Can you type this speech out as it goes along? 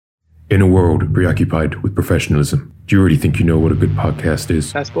In a world preoccupied with professionalism, do you really think you know what a good podcast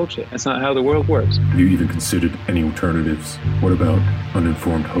is? That's bullshit. That's not how the world works. Have you even considered any alternatives? What about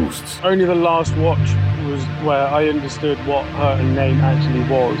uninformed hosts? Only the last watch was where I understood what her name actually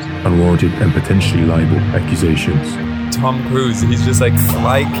was. Unwarranted and potentially liable accusations. Tom Cruise, he's just like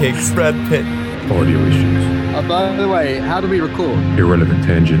fly kicks Brad Pitt. Audio issues. By the way, how do we record? Irrelevant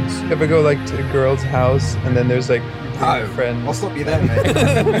tangents. Ever go like to a girl's house and then there's like friends? I'll stop you there, mate.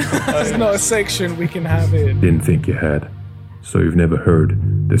 It's not a section we can have it. Didn't think you had. So you've never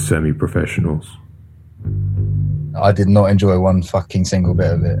heard the semi-professionals. I did not enjoy one fucking single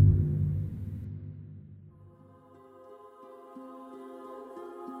bit of it.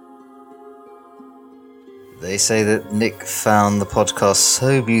 They say that Nick found the podcast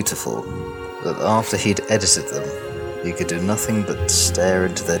so beautiful that after he'd edited them, he could do nothing but stare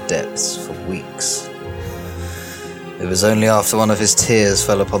into their depths for weeks. It was only after one of his tears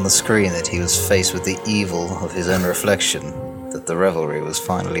fell upon the screen that he was faced with the evil of his own reflection that the revelry was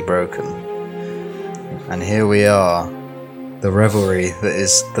finally broken. And here we are, the revelry that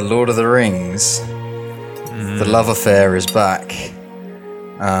is the Lord of the Rings. The love affair is back,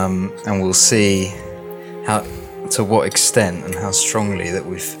 and we'll see how, to what extent and how strongly that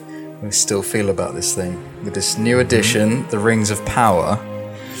we still feel about this thing. With this new edition, The Rings of Power,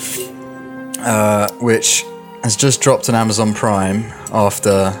 which has just dropped on Amazon Prime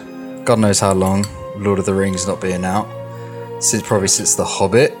after God knows how long, Lord of the Rings not being out. Probably since The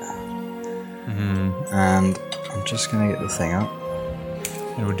Hobbit. And I'm just going to get the thing up.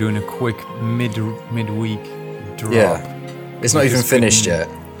 And we're doing a quick midweek drop. Yeah. It's not even finished yet.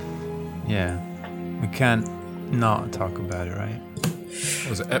 Yeah. We can't not talk about it, right?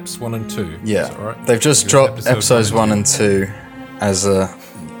 Was it Eps 1 and 2? Yeah. Is that right? They've just dropped episodes 1 and 2 as a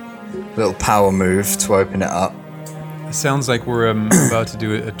little power move to open it up. It sounds like we're about to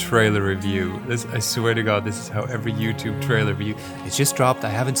do a trailer review. I swear to God, this is how every YouTube trailer review. It's just dropped. I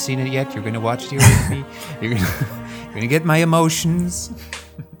haven't seen it yet. You're going to watch it here with me. You're going to get my emotions.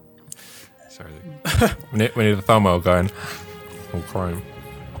 Sorry. We need a thumbnail going. On Chrome.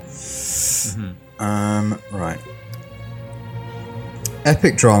 Right.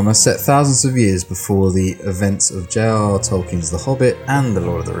 Epic drama set thousands of years before the events of J.R.R. Tolkien's The Hobbit and The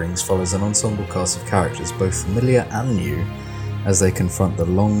Lord of the Rings follows an ensemble cast of characters, both familiar and new, as they confront the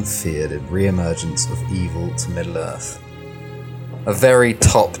long-feared re-emergence of evil to Middle-earth. A very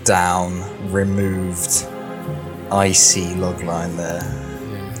top-down, removed, icy logline there,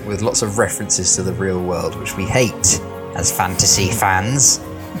 with lots of references to the real world, which we hate as fantasy fans.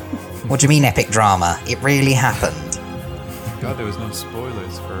 What do you mean epic drama? It really happened. God, there was no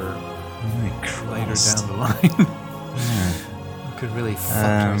spoilers for later down the line. We could really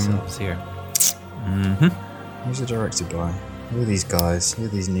fuck ourselves here. Who's it directed by? Who are these guys? Who are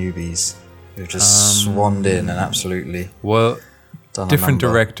these newbies who've just swanned in and absolutely done different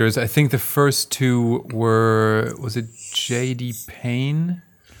directors. I think the first two was it J.D. Payne?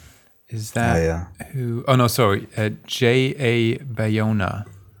 Is that who? Oh no, sorry, J.A. Bayona.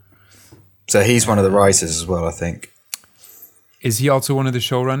 So he's one of the writers as well, I think. Is he also one of the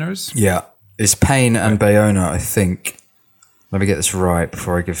showrunners? Yeah. It's Payne and Bayona, I think. Let me get this right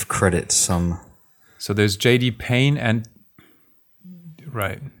before I give credit to some. So there's J.D. Payne and...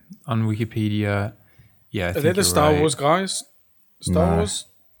 Right. On Wikipedia. Yeah, I think Are they the Star right. Wars guys? Star Wars?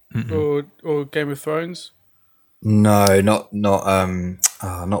 Or Game of Thrones? No, not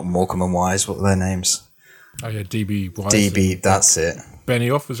Morecambe and Wise. What were their names? Oh yeah, D.B. Weiss. D.B., that's it.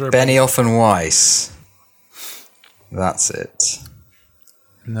 Benioff, was there a Benioff and Weiss. That's it.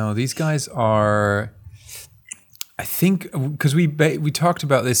 No, these guys are... I think... Because we talked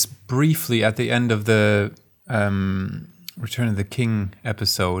about this briefly at the end of the Return of the King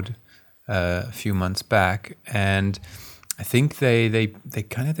episode a few months back. And I think they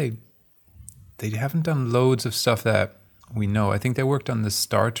haven't done loads of stuff that we know. I think they worked on the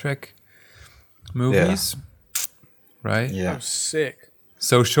Star Trek movies. Yeah. Right? Yeah. Oh, sick.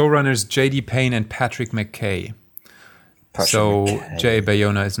 So showrunners J.D. Payne and Patrick McKay. J.A.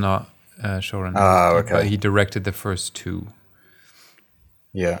 Bayona is not showrunner. Oh, okay. But he directed the first two.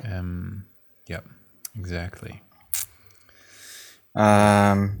 Yeah. Yeah, exactly.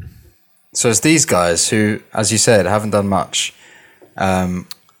 So it's these guys who, as you said, haven't done much,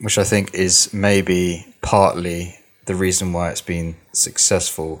 which I think is maybe partly the reason why it's been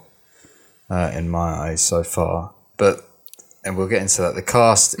successful in my eyes so far. And we'll get into that. The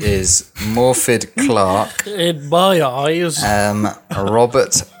cast is Morfydd Clark. In my eyes.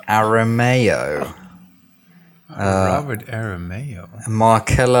 Robert Aramayo. Robert Aramayo.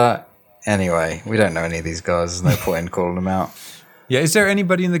 Markella. Anyway, we don't know any of these guys. There's no point in calling them out. Yeah, is there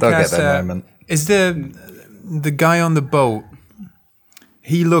anybody in the They'll cast? get their moment. Is the guy on the boat?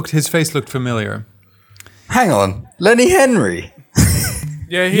 His face looked familiar. Hang on, Lenny Henry.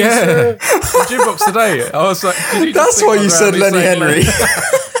 Yeah, he's in Gymbox today. I was like, did you just That's think why I you was said randomly Lenny saying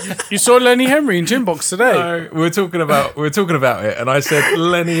Henry. You saw Lenny Henry in Gymbox today. No, we were talking about it, and I said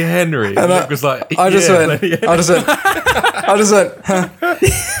Lenny Henry, and Nick was like, I just yeah, went. Lenny Henry. I just went. Huh.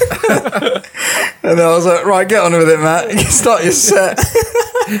 And then I was like, right, get on with it, Matt. You can start your set.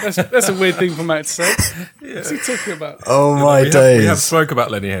 That's a weird thing for Matt to say. What's he talking about? Oh my We days. have spoke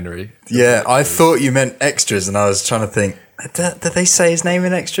about Lenny Henry. Yeah, I thought you meant extras, and I was trying to think. Did they say his name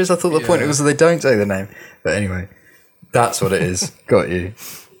in extras? I thought the point was that they don't say the name. But anyway, that's what it is. Got you.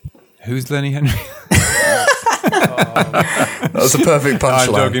 Who's Lenny Henry? That was a perfect I'm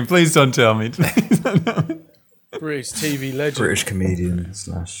punchline. joking. Please don't tell me. British TV legend. British comedian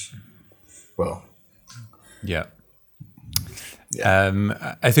 / well, Yeah.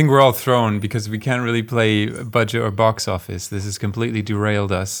 I think we're all thrown because we can't really play budget or box office. This has completely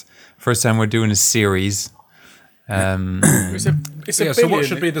derailed us. First time we're doing a series. It's a billion. So what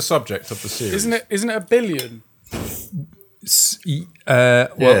should be the subject of the series? Isn't it a billion?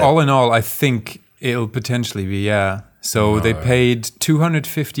 All in all, I think it'll potentially be, yeah. So they paid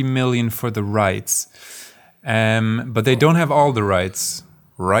 250 million for the rights, but they don't have all the rights,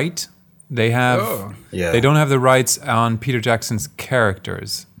 right? They have. yeah. They don't have the rights on Peter Jackson's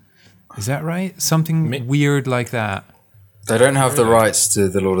characters. Is that right? Something weird like that. They don't have the rights to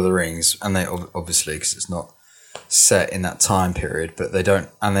the Lord of the Rings, and they obviously because it's not set in that time period. But they don't,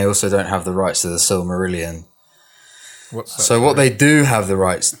 and they also don't have the rights to the Silmarillion. What's that? So what they do have the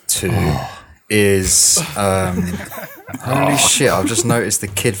rights to is holy shit! I've just noticed the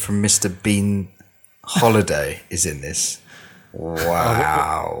kid from Mr. Bean Holiday is in this.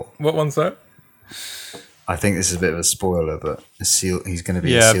 Wow! What one's that? I think this is a bit of a spoiler, but he's going to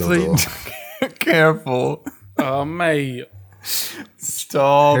be Yeah, Isildur. please. Careful. Oh, mate.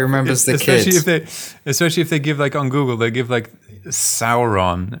 Stop. Who remembers the especially kids? Especially if they give like on Google, they give like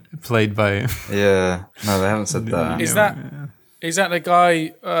Sauron played by. Yeah, no, they haven't said that. Is that the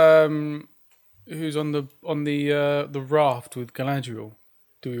guy who's on the raft with Galadriel?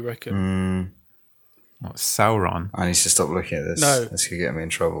 Do we reckon? Oh, Sauron. I need to stop looking at this. No. This could get me in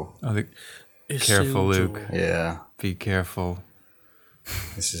trouble. Oh, careful, Luke. Yeah, Be careful.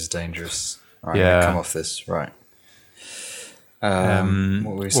 this is dangerous. Right, Yeah. I'm gonna come off this. Right. What were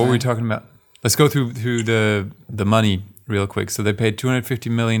we What saying? were we talking about? Let's go through the money real quick. So they paid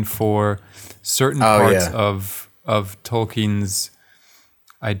 250 million for certain parts of Tolkien's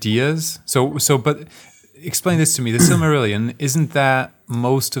ideas. But explain this to me. The Silmarillion, isn't that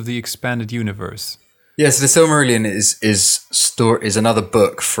most of the expanded universe? Yes, the Silmarillion is another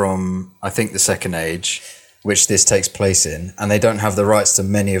book from I think the Second Age, which this takes place in, and they don't have the rights to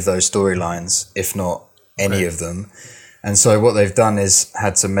many of those storylines, if not any of them. And so what they've done is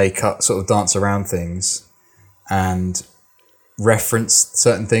had to make up, sort of dance around things, and reference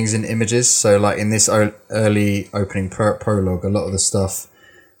certain things in images. So like in this early opening prologue, a lot of the stuff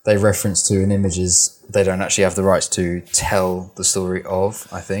they reference to in images, they don't actually have the rights to tell the story of,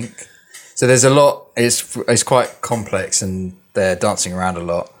 I think. So there's a lot, it's quite complex and they're dancing around a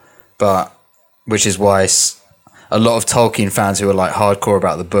lot, but which is why a lot of Tolkien fans who are like hardcore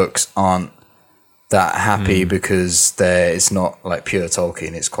about the books aren't that happy because it's not like pure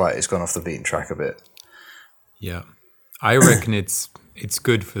Tolkien. It's gone off the beaten track a bit. Yeah. I reckon it's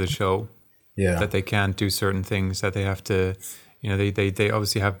good for the show. Yeah. That they can't do certain things, that they have to, they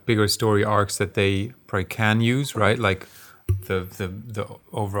obviously have bigger story arcs that they probably can use, right? Like the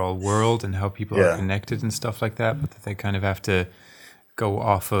overall world and how people are connected and stuff like that, but that they kind of have to go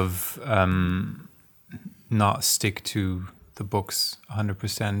off of not stick to the books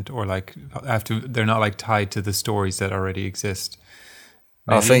 100%, or like they're not like tied to the stories that already exist.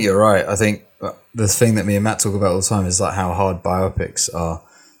 Maybe? I think you're right. I think the thing that me and Matt talk about all the time is like how hard biopics are,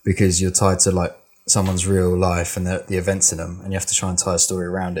 because you're tied to like someone's real life and the events in them, and you have to try and tie a story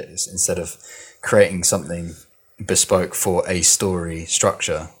around it instead of creating something bespoke for a story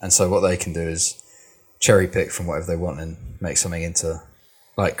structure. And so what they can do is cherry pick from whatever they want and make something into,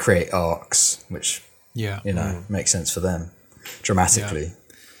 like, create arcs, which makes sense for them dramatically.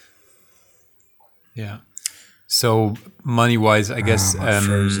 Yeah. So money wise, I guess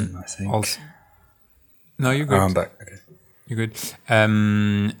frozen, I think. No, you're good. I'm back. Okay. You're good.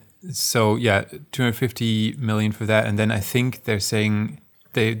 So yeah, 250 million for that, and then I think they're saying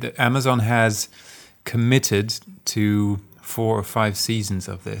the Amazon has committed to 4 or 5 seasons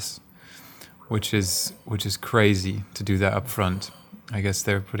of this, which is crazy to do that up front. I guess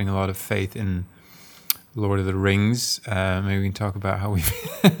they're putting a lot of faith in Lord of the Rings. Maybe we can talk about how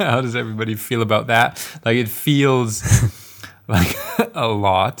how does everybody feel about that? Like it feels like a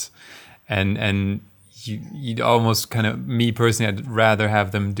lot, and you'd almost kind of, me personally, I'd rather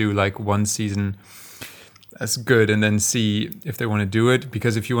have them do like one season that's good and then see if they want to do it,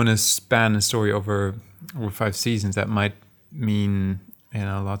 because if you want to span a story over 5 seasons, that might mean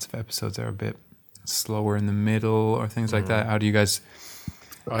lots of episodes are a bit slower in the middle or things like that. How do you guys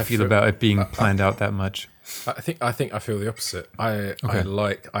feel about it being planned out that much? I think I feel the opposite. I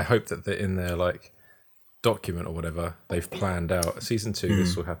hope that they're in their like document or whatever, they've planned out season 2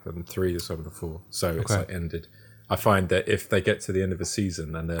 this will happen, 3 this will happen, 4, so it's like ended. I find that if they get to the end of a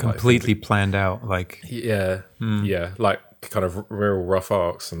season and they're completely planned out, like like kind of real rough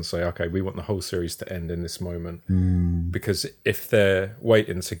arcs, and say, okay, we want the whole series to end in this moment, because if they're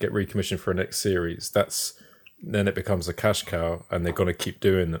waiting to get recommissioned for a next series, then it becomes a cash cow, and they're going to keep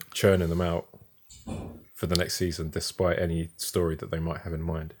churning them out for the next season, despite any story that they might have in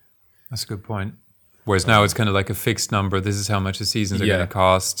mind. That's a good point. Whereas now it's kind of like a fixed number. This is how much the seasons are going to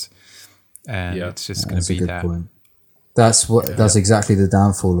cost, and it's just going to be that. Point. That's exactly the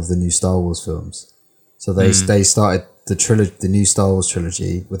downfall of the new Star Wars films. So they started the new Star Wars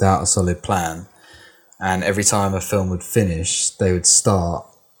trilogy without a solid plan, and every time a film would finish, they would start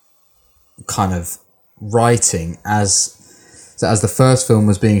kind of writing as the first film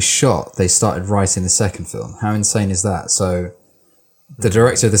was being shot, they started writing the second film. How insane is that? So the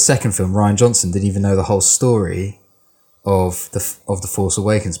director of the second film, Rian Johnson, didn't even know the whole story of the Force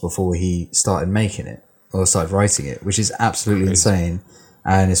Awakens before he started making it or started writing it, which is absolutely insane.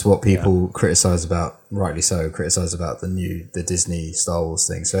 And it's what people criticize about, rightly so, about the Disney Star Wars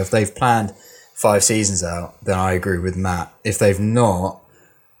thing. So if they've planned 5 seasons out, then I agree with Matt. If they've not,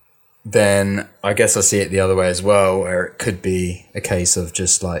 then I guess I see it the other way as well, where it could be a case of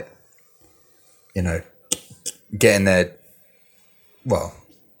just like, getting their,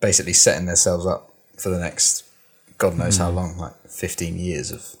 basically setting themselves up for the next, God knows how long, like 15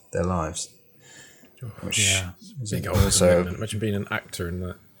 years of their lives. Which big also, imagine being an actor in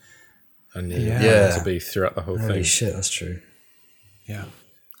that, and to be throughout the whole thing. Holy shit, that's true. Yeah,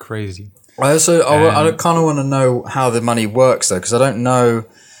 crazy. I kind of want to know how the money works though, because I don't know.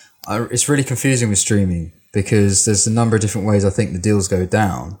 It's really confusing with streaming because there's a number of different ways I think the deals go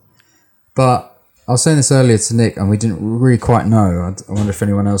down. But I was saying this earlier to Nick, and we didn't really quite know. I wonder if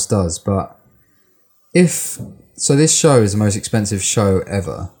anyone else does. But this show is the most expensive show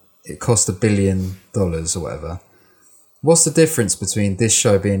ever. It cost $1 billion or whatever. What's the difference between this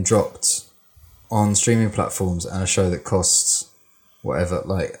show being dropped on streaming platforms and a show that costs whatever,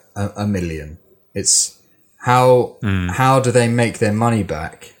 like $1 million? It's how do they make their money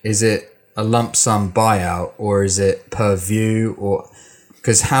back? Is it a lump sum buyout, or is it per view? Or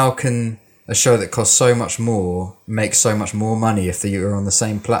because how can a show that costs so much more make so much more money if you're on the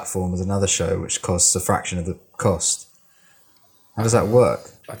same platform as another show which costs a fraction of the cost? How does that work?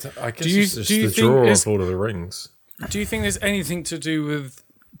 I guess it's just the draw of Lord of the Rings. Do you think there's anything to do with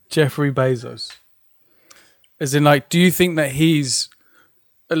Jeffrey Bezos? As in, like, do you think that he's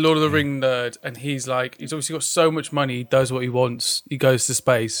a Lord of the Ring nerd, and he's obviously got so much money, he does what he wants, he goes to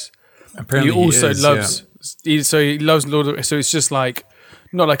space. Apparently he also loves, he loves Lord of the Rings, so it's just like,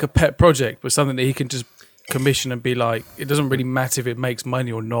 not like a pet project, but something that he can just commission and be like, it doesn't really matter if it makes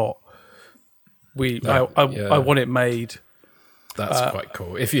money or not. I want it made. That's quite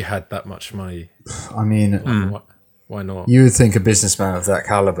cool. If you had that much money, I mean, why not? You would think a businessman of that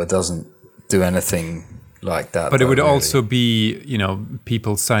caliber doesn't do anything like that. But it would also be,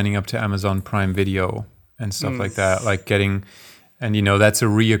 people signing up to Amazon Prime Video and stuff like that, like getting, and that's a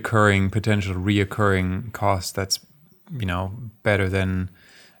potential reoccurring cost. That's, better than,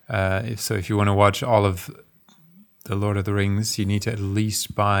 if you want to watch all of the Lord of the Rings, you need to at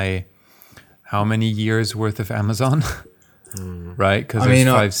least buy how many years worth of Amazon? Right, because there's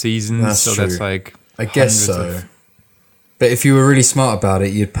 5 seasons, that's true. That's like I guess so. But if you were really smart about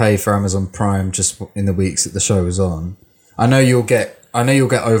it, you'd pay for Amazon Prime just in the weeks that the show was on. I know you'll get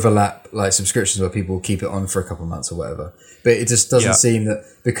overlap, like subscriptions where people will keep it on for a couple of months or whatever. But it just doesn't seem that,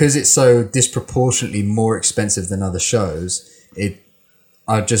 because it's so disproportionately more expensive than other shows.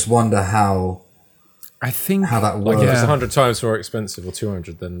 I just wonder how that works. Like if it's 100 times more expensive or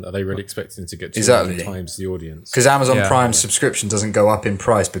 200, then are they really expecting to get 200 times the audience? Because Amazon Prime subscription doesn't go up in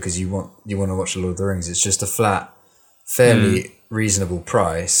price because you want to watch The Lord of the Rings. It's just a flat, fairly reasonable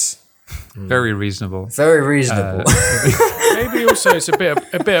price. Very reasonable. Very reasonable. Maybe also it's a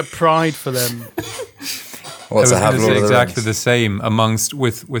bit of pride for them. What's that? Exactly the same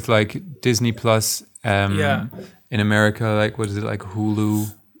with like Disney Plus. In America, like what is it, like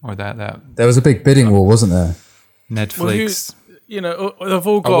Hulu? or that There was a big bidding war, wasn't there? Netflix. Well, they've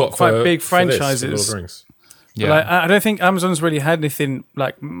all got quite big franchises. Lord of the Rings. Yeah, like, I don't think Amazon's really had anything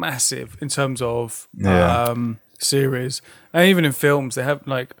like massive in terms of series, and even in films, they have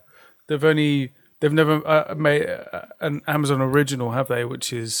like they've never made an Amazon original, have they?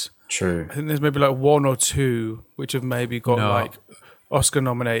 Which is true. I think there's maybe like one or two which have maybe got like Oscar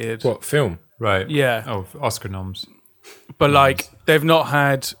nominated. What film? Right. Yeah. Oh, Oscar noms. But like they've not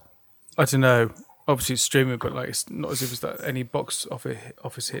had, I don't know. Obviously it's streaming, but like it's not as if it's like any box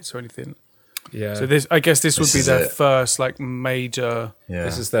office hits or anything. Yeah. So I guess this would be their first like major. Yeah.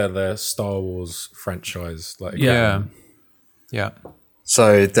 This is their Star Wars franchise. Like Yeah.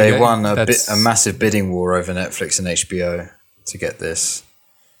 So they won a that's- massive bidding war over Netflix and HBO to get this.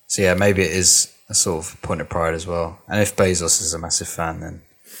 So yeah, maybe it is a sort of point of pride as well. And if Bezos is a massive fan,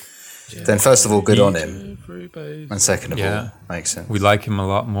 then first of all, good on him, and second of all, makes sense. We like him a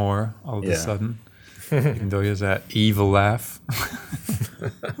lot more all of a sudden, even though he has that evil laugh.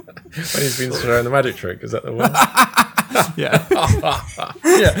 When he's been throwing the magic trick, is that the one? Yeah.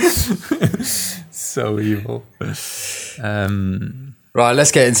 Yeah. So evil. Right,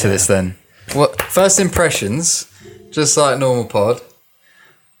 let's get into this then. What first impressions? Just like normal pod.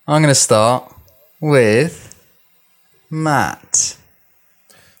 I'm going to start with Matt.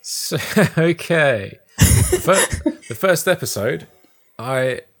 So, okay. The first episode,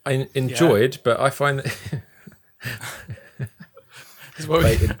 I enjoyed, but I find that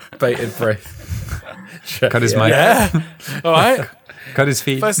bated breath. Cut his mic. Yeah. All right. Cut his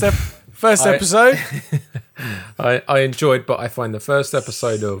feet. First episode. I enjoyed, but I find the first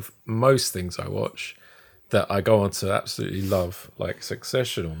episode of most things I watch that I go on to absolutely love, like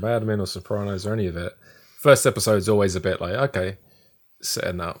Succession or Mad Men or Sopranos or any of it. First episode's always a bit like, okay,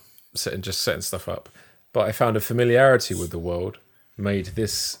 setting stuff up. But I found a familiarity with the world made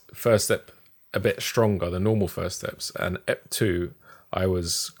this first step a bit stronger than normal first steps. And ep 2, I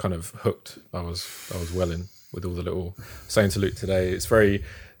was kind of hooked. I was well in with all the little saying to Luke today. It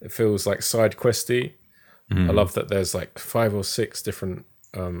feels like side questy. I love that there's like 5 or 6 different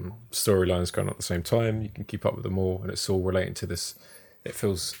storylines going on at the same time. You can keep up with them all, and it's all relating to this. It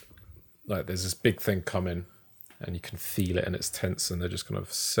feels like there's this big thing coming, and you can feel it, and it's tense, and they're just kind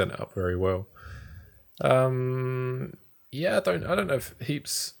of set it up very well. I don't know if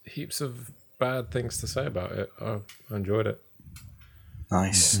heaps of bad things to say about it. I enjoyed it.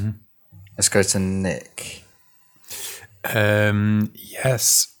 Nice. Let's go to Nick.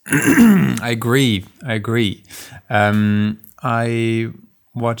 Yes, I agree. I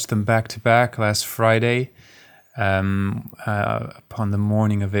watched them back to back last Friday. Upon the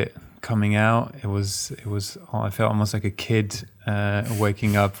morning of it coming out, it was. I felt almost like a kid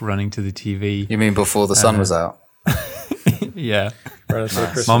waking up, running to the TV. You mean before the sun was out? Yeah,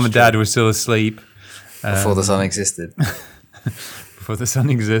 Nice. Mom and Dad were still asleep. Before the sun existed. Before the sun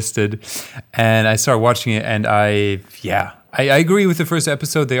existed, and I started watching it, and I agree with the first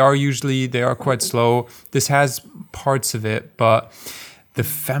episode. They are quite slow. This has parts of it, but the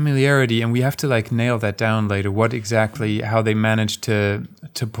familiarity, and we have to like nail that down later. What exactly, how they managed to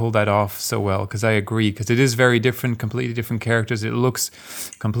pull that off so well? Because I agree, because it is very different, completely different characters. It looks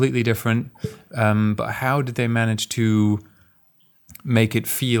completely different, but how did they manage to make it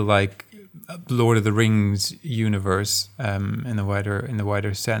feel like Lord of the Rings universe in the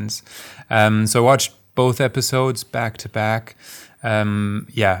wider sense? So I watched both episodes back to back.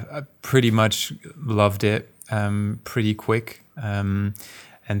 I pretty much loved it pretty quick. And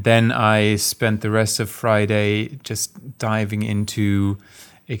then I spent the rest of Friday just diving into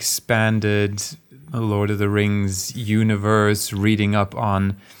expanded Lord of the Rings universe, reading up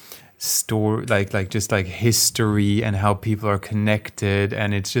on story, like history and how people are connected,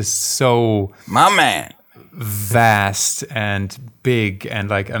 and it's just so My man. vast and big, and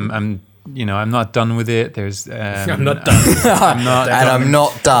like I'm not done with it. There's I'm not done. I'm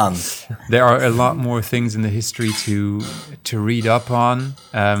not done. there are a lot more things in the history to read up on,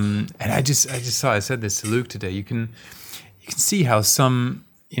 and I said this to Luke today. You can see how some,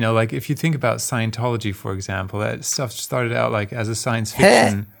 like if you think about Scientology, for example, that stuff started out like as a science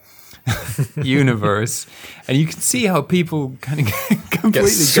fiction universe, and you can see how people kind of completely Get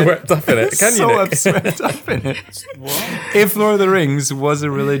swept up in it. Can you, Nick? swept up in it. If Lord of the Rings was a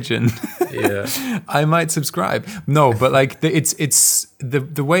religion, Yeah. I might subscribe. No, but like it's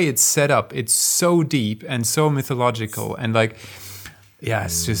the way it's set up. It's so deep and so mythological, and like, yeah,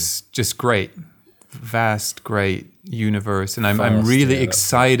 it's just great, vast, great universe, and I'm really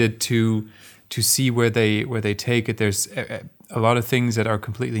excited to see where they take it. There's a lot of things that are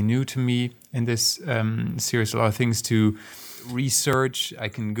completely new to me in this series. A lot of things to research, I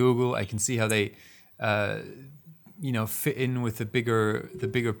can Google, I can see how they, fit in with the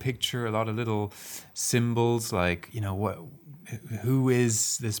bigger picture. A lot of little symbols, like who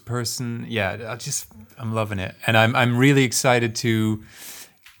is this person? Yeah, I'm loving it, and I'm really excited to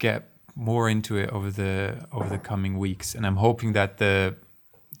get more into it over the coming weeks, and I'm hoping that the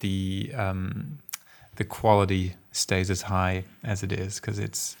quality stays as high as it is, because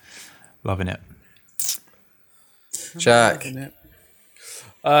it's loving it. Jack.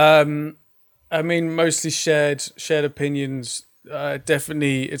 I mean, mostly shared opinions.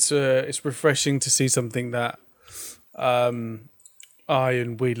 Definitely, it's refreshing to see something that I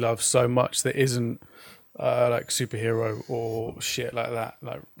and we love so much that isn't like superhero or shit like that,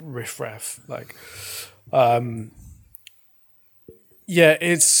 like riff-raff. Like,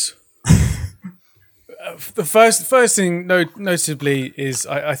 it's the first thing notably is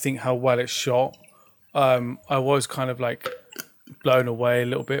I think how well it's shot. I was kind of like blown away a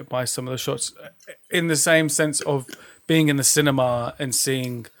little bit by some of the shots, in the same sense of being in the cinema and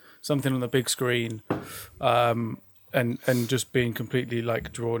seeing something on the big screen, and just being completely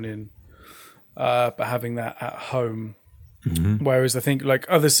like drawn in, but having that at home. Mm-hmm. Whereas I think like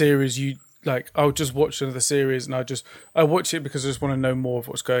other series, you like, I'll just watch another series and I watch it because I just want to know more of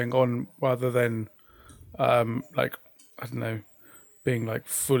what's going on, rather than like, I don't know, being like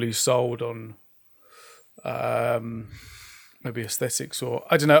fully sold on maybe aesthetics, or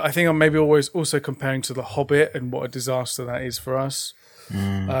I don't know. I think I'm maybe always also comparing to The Hobbit and what a disaster that is for us.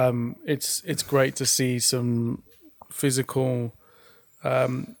 It's great to see some physical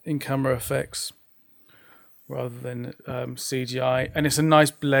in-camera effects rather than CGI, and it's a nice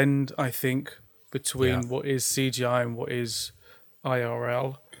blend, I think, between what is CGI and what is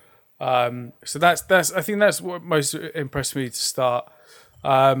IRL. So that's I think that's what most impressed me to start.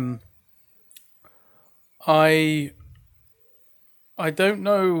 I don't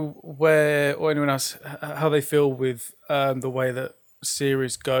know where, or anyone else, how they feel with the way that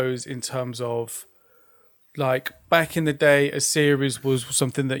series goes, in terms of, like, back in the day, a series was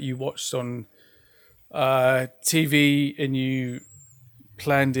something that you watched on TV and you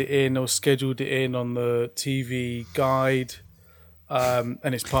planned it in or scheduled it in on the TV guide, and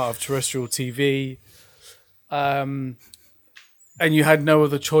it's part of terrestrial TV, and you had no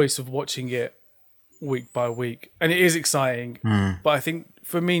other choice of watching it week by week, and it is exciting. But I think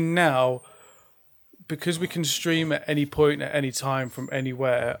for me now, because we can stream at any point at any time from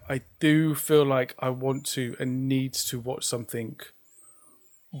anywhere, I do feel like I want to and need to watch something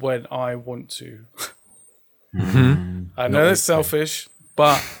when I want to. I know that's selfish,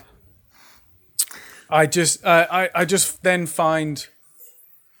 but I just then find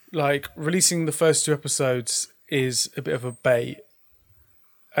like releasing the first 2 episodes is a bit of a bait.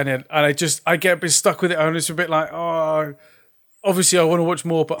 And I get a bit stuck with it. I'm just a bit like, oh, obviously I want to watch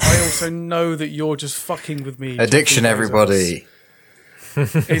more, but I also know that you're just fucking with me. Addiction, everybody.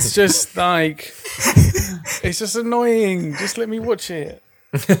 It's just like, it's just annoying. Just let me watch it.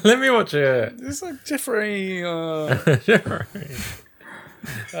 Let me watch it. It's like Jeffrey.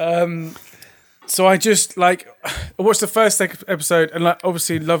 So I just like, I watched the first episode and like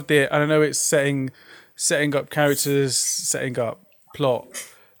obviously loved it. And I know it's setting up characters, setting up plot.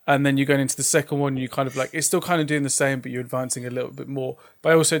 And then you're going into the second one, you kind of like, it's still kind of doing the same, but you're advancing a little bit more.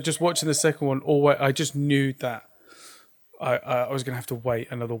 But I also, just watching the second one, I just knew that I was going to have to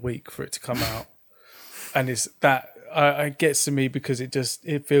wait another week for it to come out. And it's that, it gets to me because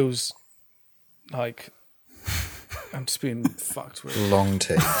it feels like I'm just being fucked with. Long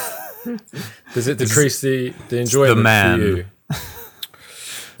take. Does it decrease the enjoyment for you?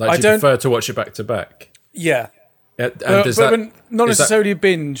 Like, do you prefer to watch it back to back? Yeah. And not necessarily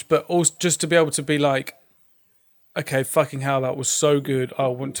binge, but also just to be able to be like, okay, fucking hell, that was so good. I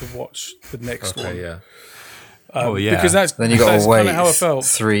want to watch the next one. Yeah. Because then you got to wait how I felt.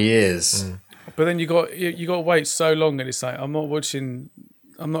 3 years. But then you got to wait so long, and it's like I'm not looking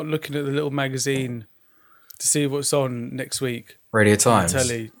at the little magazine to see what's on next week. Radio Times.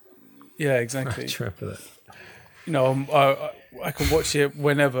 Telly. Yeah, exactly. Triple it. You know, I can watch it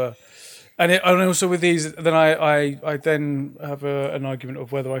whenever. And also with these, then I then have an argument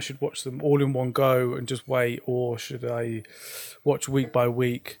of whether I should watch them all in one go and just wait, or should I watch week by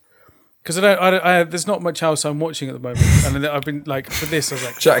week? Because there's not much else I'm watching at the moment, and then I've been like, for this I was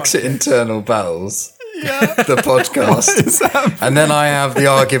like, Jack's internal battles. Yeah. The podcast. And then I have the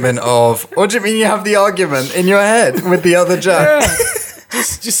argument of, what do you mean you have the argument in your head with the other Jack? Yeah.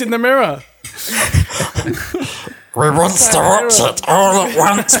 just in the mirror. We want to watch it all at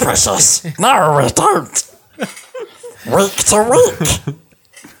once, precious. No, we don't. Week to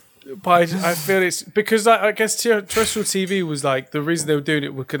week. But I feel it's because I guess terrestrial TV was like the reason they were doing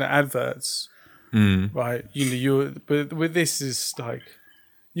it were kind of adverts, right? But with this is like,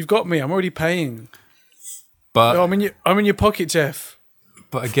 you've got me. I'm already paying. But I'm in your pocket, Jeff.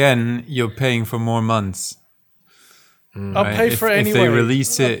 But again, you're paying for more months. I'll pay for it anyway. If they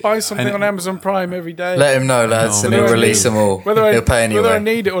release it, I'll buy something on Amazon Prime every day. Let him know, lads, and he'll release them all. He'll pay anyway. Whether I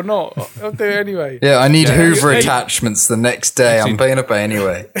need it or not, I'll do it anyway. Yeah, I need Hoover attachments the next day. I'm paying to pay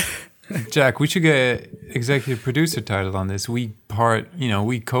anyway. Jack, we should get an executive producer title on this. We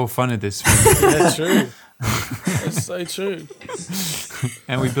co-funded this. Yeah, true. That's so true.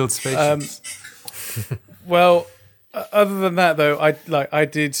 And we built spaceships. Well, other than that, though,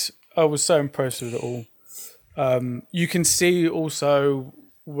 I was so impressed with it all. You can see also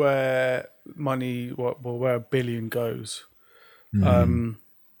where where $1 billion goes. And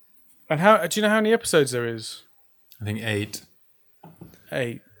how do you know how many episodes there is? I think 8.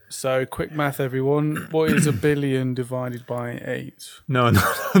 8. So quick math, everyone. What is $1 billion divided by 8? No,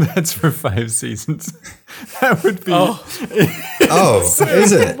 that's for 5 seasons. That would be. Oh,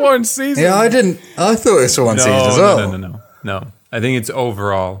 is it? One season. Yeah, I thought it was one season as well. No. I think it's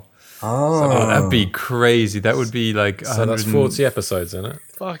overall. Oh, that'd be crazy. That would be like. So that's 40 episodes, isn't it?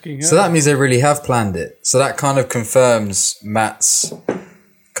 Fucking hell. So that means they really have planned it. So that kind of confirms Matt's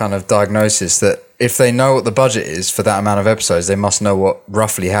kind of diagnosis that if they know what the budget is for that amount of episodes, they must know what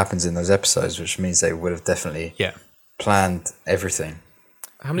roughly happens in those episodes, which means they would have definitely planned everything.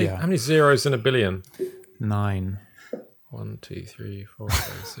 How many zeros in $1 billion? 9. 1, 2, 3, 4,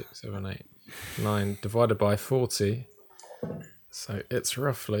 5, 6, 7, 8, 9 divided by 40. So it's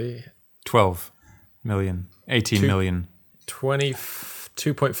roughly 12 million, 18 million.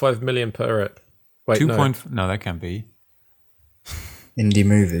 2.5 million per ep. Wait, no, that can't be. Indie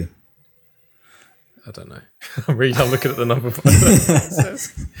movie. I don't know. I'm looking at the number.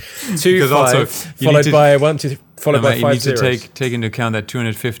 2 5 followed by 1 2 followed by 5 you need zeros. to take into account that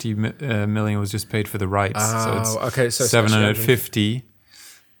 250 million was just paid for the rights. So it's 750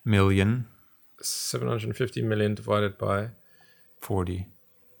 million. 750 million divided by 40.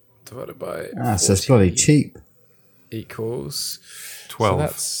 Divided by So it's bloody cheap. Equals 12. So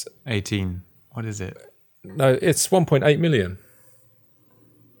that's 18. What is it? No, it's 1.8 million.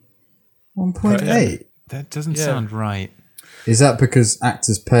 1.8? That doesn't sound right. Is that because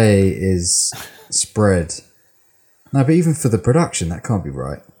actors' pay is spread? No, but even for the production, that can't be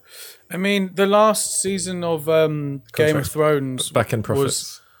right. I mean, the last season of Game of Thrones back in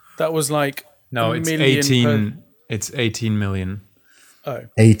profits. Was like it's 18. It's 18 million. Oh,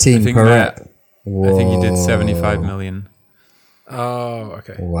 18 per ep. I think he did 75 million. Oh,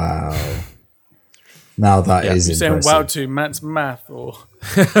 okay. Wow. Now that is you're saying impressive. wow to Matt's math or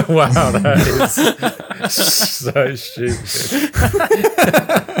wow, that is so stupid.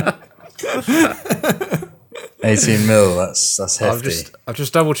 18 mil. That's hefty. I've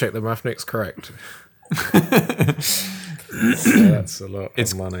just double checked the math Nick's correct. So that's a lot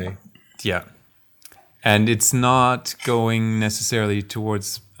of money. Yeah. And it's not going necessarily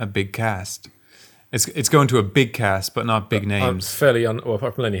towards a big cast. It's going to a big cast, but not big names. Fairly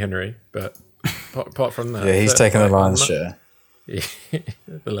apart from Lenny Henry, but apart from that, He's taking the lion's share. Yeah,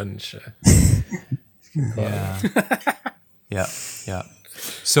 the lion's share. Yeah.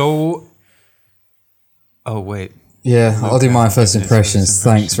 So, wait. Yeah, I'll do my first impressions.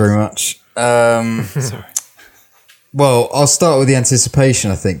 Thanks very much. Sorry. Well, I'll start with the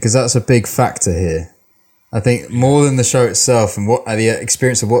anticipation, I think, because that's a big factor here. I think more than the show itself and what the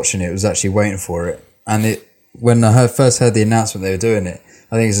experience of watching it was actually waiting for it. And when I first heard the announcement they were doing it,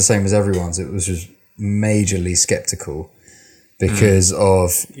 I think it's the same as everyone's. It was just majorly skeptical because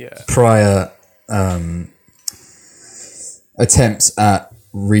of prior attempts at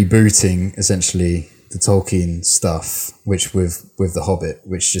rebooting essentially the Tolkien stuff, which with The Hobbit,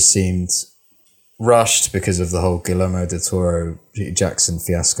 which just seemed rushed because of the whole Guillermo del Toro Jackson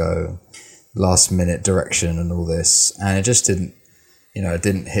fiasco, last minute direction and all this, and it just didn't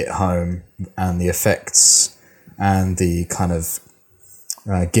hit home, and the effects and the kind of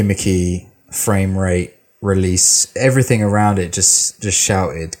gimmicky frame rate release, everything around it just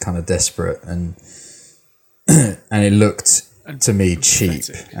shouted kind of desperate, and and it looked to me cheap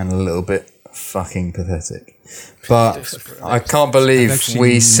and a little bit fucking pathetic. But I can't believe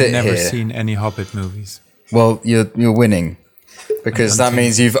we sit here. I've never seen any Hobbit movies. Well, you're winning, because that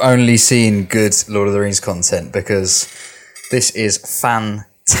means you've only seen good Lord of the Rings content, because this is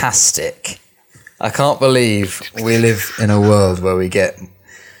fantastic. I can't believe we live in a world where we get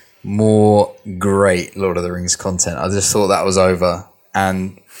more great Lord of the Rings content. I just thought that was over.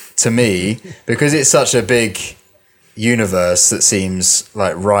 And to me, because it's such a big universe that seems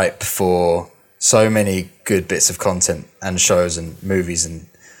like ripe for so many good bits of content and shows and movies and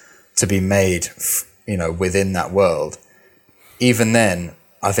to be made, within that world. Even then,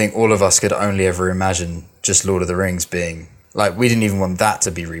 I think all of us could only ever imagine just Lord of the Rings being like, we didn't even want that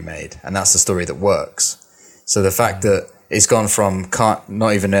to be remade, and that's the story that works. So the fact that it's gone from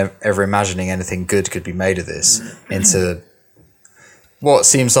not even ever imagining anything good could be made of this into what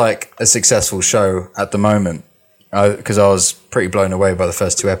seems like a successful show at the moment, because I was pretty blown away by the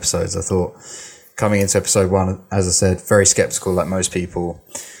first 2 episodes. I thought coming into episode 1, as I said, very skeptical like most people.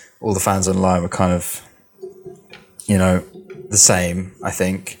 All the fans online were kind of, the same, I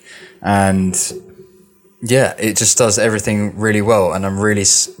think. And yeah, it just does everything really well. And I'm really,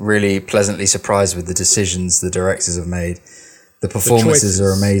 really pleasantly surprised with the decisions the directors have made. The performances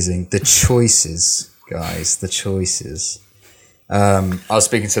are amazing. The choices, guys, the choices. I was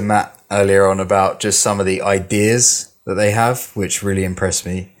speaking to Matt earlier on about just some of the ideas that they have, which really impressed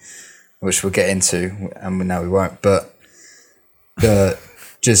me, which we'll get into, and now we won't. But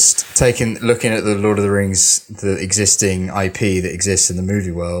just looking at the Lord of the Rings, the existing IP that exists in the movie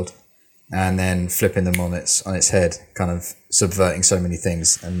world, and then flipping them on its head, kind of subverting so many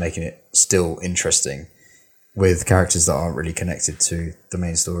things and making it still interesting with characters that aren't really connected to the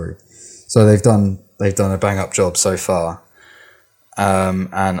main story. So they've done a bang up job so far. And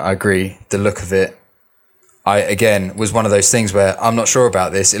I agree, the look of it, again was one of those things where I'm not sure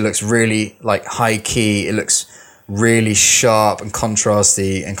about this. It looks really like high key. It looks really sharp and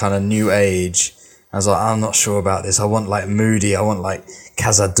contrasty and kind of new age. I was like, I'm not sure about this. I want like moody. I want like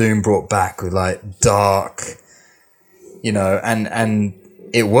Khazad-dûm brought back with like dark, and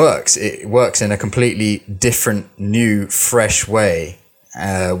it works. It works in a completely different, new, fresh way,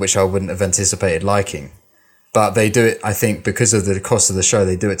 which I wouldn't have anticipated liking. But they do it, I think, because of the cost of the show,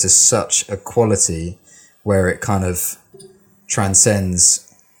 they do it to such a quality where it kind of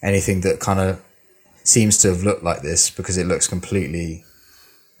transcends anything that kind of seems to have looked like this, because it looks completely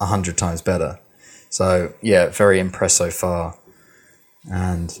 100 times better. So, yeah, very impressed so far.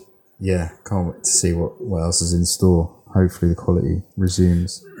 And, yeah, can't wait to see what else is in store. Hopefully the quality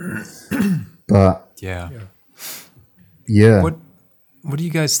resumes. But, Yeah. What do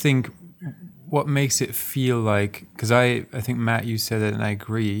you guys think? What makes it feel like? Because I think, Matt, you said it, and I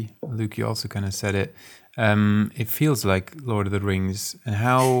agree. Luke, you also kind of said it. It feels like Lord of the Rings, and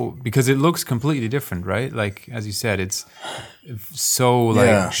how, because it looks completely different, right? Like, as you said, it's so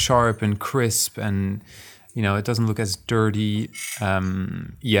like sharp and crisp, and it doesn't look as dirty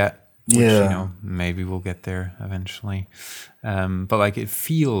yet. Which, maybe we'll get there eventually. But like, it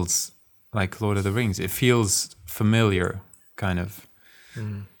feels like Lord of the Rings. It feels familiar, kind of.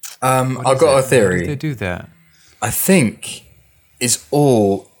 I've got a theory. How did they do that? I think it's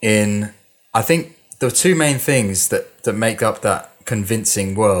all in. I think the 2 main things that make up that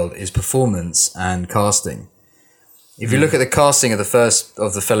convincing world is performance and casting. If you look at the casting of the first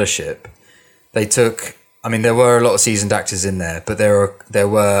of the Fellowship, they took. I mean, there were a lot of seasoned actors in there, but there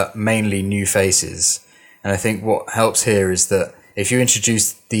were mainly new faces. And I think what helps here is that if you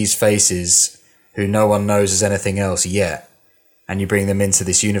introduce these faces who no one knows as anything else yet, and you bring them into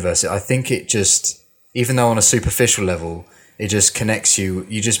this universe, I think it just, even though on a superficial level, it just connects you.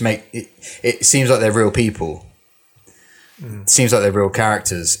 You just make it seems like they're real people. It seems like they're real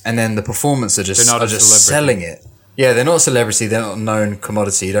characters, and then the performance are just selling it. Yeah, they're not a celebrity. They're not a known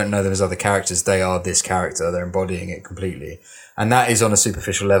commodity. You don't know them as other characters. They are this character. They're embodying it completely, and that is on a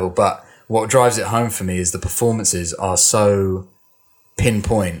superficial level. But what drives it home for me is the performances are so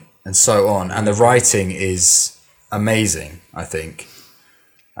pinpoint and so on, and the writing is amazing, I think.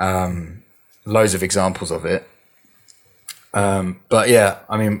 Loads of examples of it. But yeah,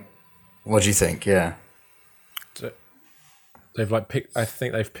 I mean, what do you think? Yeah. They've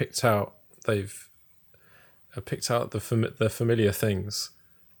picked out the familiar things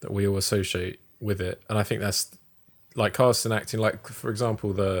that we all associate with it. And I think that's like cast and acting, like for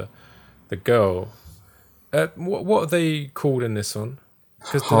example, the girl, what are they called in this one?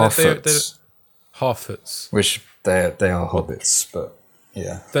 Because they're Harfoots. Which they are hobbits, but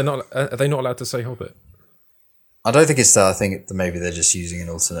yeah. Are they not allowed to say hobbit? I don't think it's that. I think maybe they're just using an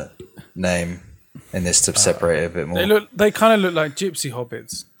alternate name in this to separate it a bit more. They kind of look like gypsy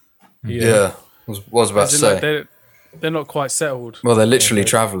hobbits. Yeah. Was about to say. Like they're not quite settled. Well, they're literally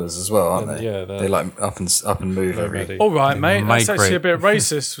travellers as well, aren't they? Yeah, they like up and move every day. All right, mate. That's actually a bit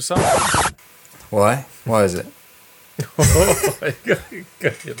racist for some. Why? Why is it?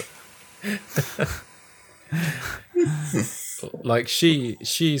 Like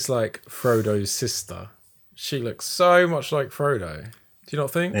she's like Frodo's sister. She looks so much like Frodo. Do you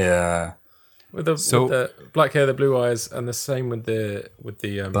not think? Yeah. with the black hair, the blue eyes, and the same with the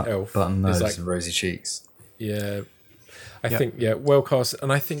elf. Button nose It's and rosy cheeks. Yeah, I think well cast,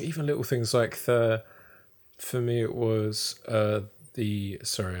 and I think even little things like for me it was I'm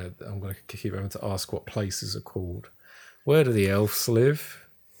going to keep having to ask what places are called. Where do the elves live?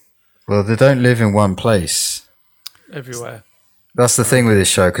 Well, they don't live in one place. Everywhere. That's the thing with this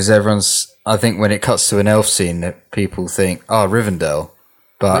show, because I think when it cuts to an elf scene, that people think, Rivendell.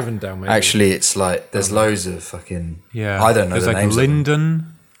 But Rivendell, maybe. actually, it's like, there's loads of fucking... Yeah. I don't know There's the like names of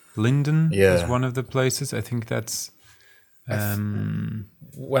them. Linden Yeah. is one of the places. I think that's...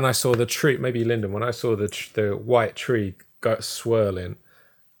 When I saw the tree, maybe Linden, when I saw the white tree go swirling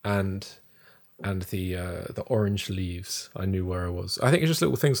and the orange leaves, I knew where I was. I think it's just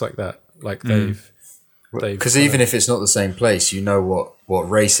little things like that. Like they've Because even if it's not the same place, you know what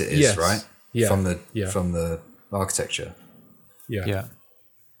race it is, Yes. right? Yeah. From the architecture. yeah.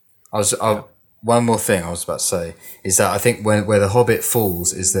 One more thing I was about to say is that I think where The Hobbit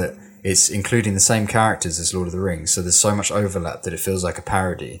falls is that it's including the same characters as Lord of the Rings, so there's so much overlap that it feels like a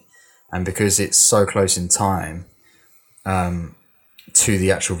parody. And because it's so close in time to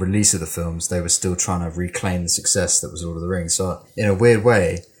the actual release of the films, they were still trying to reclaim the success that was Lord of the Rings. So in a weird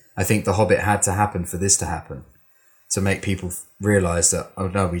way, I think The Hobbit had to happen for this to happen, to make people realise that, oh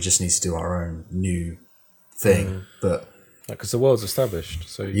no, we just need to do our own new thing. But Because the world's established,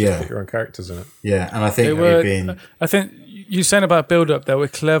 so you just put your own characters in it. yeah, and I think I think you saying about build-up, they were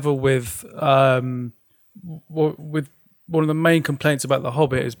clever with one of the main complaints about The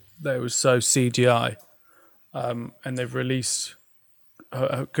Hobbit is that it was so CGI, and they've released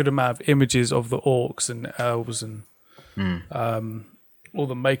a good amount of images of the orcs and elves and all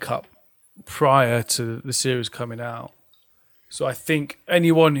the makeup prior to the series coming out. So I think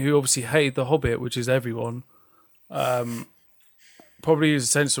anyone who obviously hated The Hobbit, which is everyone, probably is a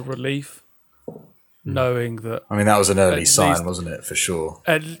sense of relief knowing that. I mean, that was an early sign, wasn't it? For sure.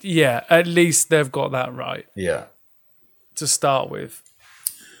 At least they've got that right Yeah. to start with.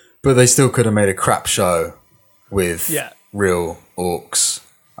 But they still could have made a crap show with Yeah. real orcs.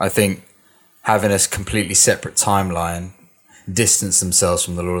 I think having a completely separate timeline distanced themselves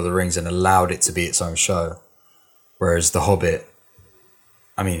from The Lord of the Rings and allowed it to be its own show. Whereas The Hobbit,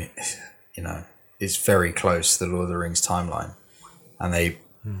 I mean, is very close to The Lord of the Rings timeline. And they...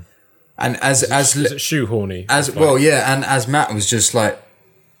 And as Is it shoehorny? and as Matt was just like...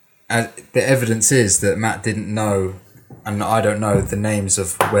 the evidence is that Matt didn't know, and I don't know, the names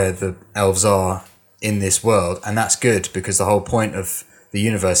of where the elves are in this world, and that's good because the whole point of the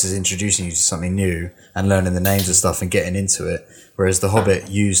universe is introducing you to something new and learning the names of stuff and getting into it, whereas The Hobbit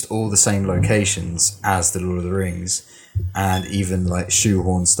used all the same locations as the Lord of the Rings and even like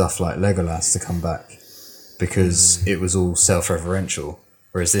shoehorn stuff like Legolas to come back because it was all self-referential,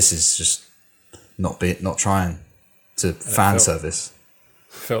 whereas this is just not trying to fan service.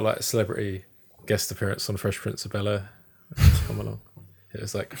 Felt like a celebrity guest appearance on Fresh Prince of Bel-Air. Come along. It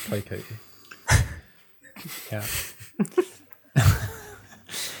was like placating. Yeah.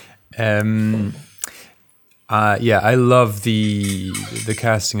 I love the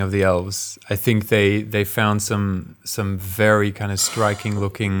casting of the elves. I think they found some very kind of striking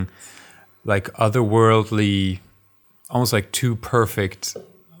looking, like otherworldly, almost like too perfect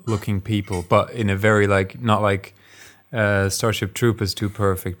looking people, but in a very like not like Starship Troopers too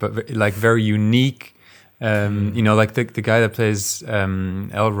perfect, but like very unique. Like the guy that plays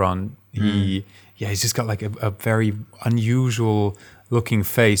Elrond, he's just got like a very unusual looking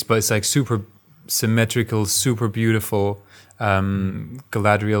face, but it's like super symmetrical, super beautiful.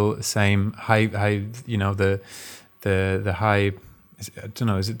 Galadriel, same. High, the high. I don't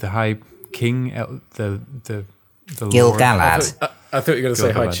know. Is it the High King? The Gil-galad. I thought you were going to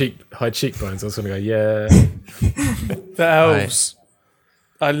say high cheekbones. I was going to go, yeah. The elves.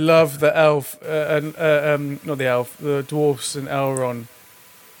 I love the elf, not the elf, the dwarfs and Elrond.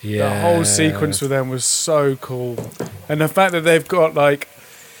 Yeah. The whole sequence with them was so cool. And the fact that they've got, like,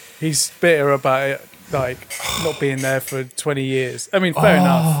 he's bitter about it, like, not being there for 20 years. I mean, fair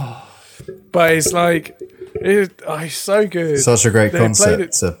enough. But it's like, it's so good. Such a great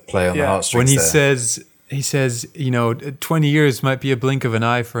concept to play on the heartstrings. When he says, 20 years might be a blink of an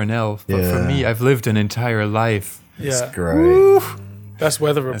eye for an elf, but for me, I've lived an entire life. It's Yeah. great. Woo. That's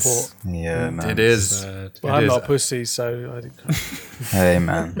Weather Report. Yeah, man. It is. But I'm not a pussy, so I didn't. Hey,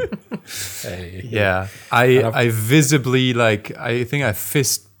 man. Hey. Yeah. I visibly, like, I think I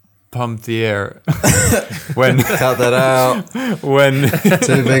fist pumped the air when Cut that out. when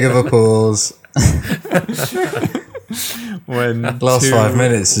Too big of a pause. when Last 5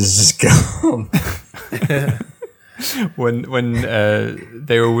 minutes is just gone. when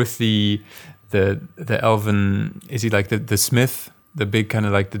they were with the the elven, is he like the smith, the big kind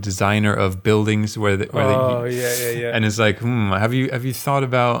of like the designer of buildings yeah. And it's like, have you thought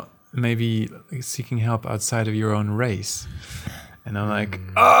about maybe seeking help outside of your own race? And I'm like,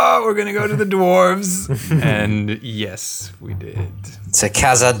 we're gonna go to the dwarves. And yes, we did. To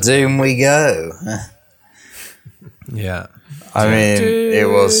Khazad-dûm we go. Yeah. I mean, it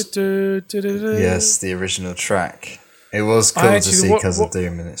was yes, the original track. It was cool to see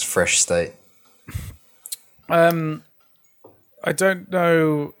Khazad-dûm in its fresh state. I don't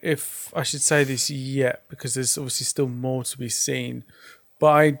know if I should say this yet because there's obviously still more to be seen,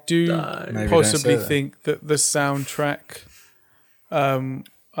 but I do possibly think that the soundtrack, I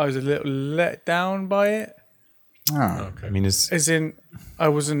was a little let down by it. Oh, okay. I mean, it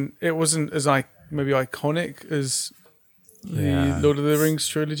wasn't as maybe iconic as the Lord of the Rings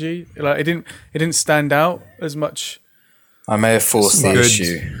trilogy. Like it didn't stand out as much. I may have forced the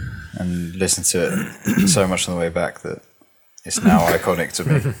issue and listened to it so much on the way back that it's now iconic to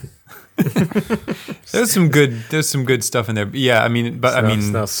me. There's some good stuff in there. But yeah, I mean, it's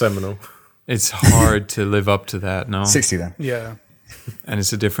now seminal. It's hard to live up to that. No, 60 then. Yeah, and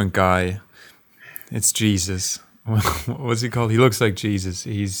it's a different guy. It's Jesus. What's he called? He looks like Jesus.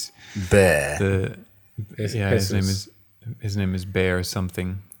 He's Bear. His name is Bear or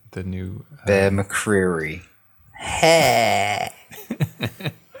something. The new Bear McCreary.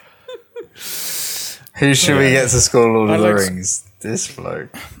 Who should we get to score Lord of the Rings? This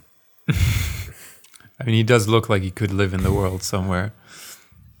bloke. I mean, he does look like he could live in the world somewhere.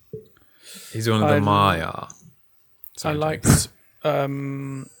 He's one of the Maya. I liked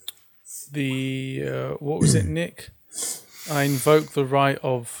the what was it, Nick? I invoke the right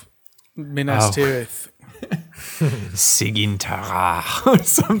of Minas Tirith. Sigintara or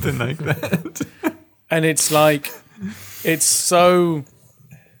something like that. And it's like, it's so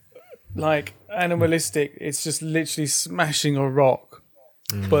like animalistic. It's just literally smashing a rock.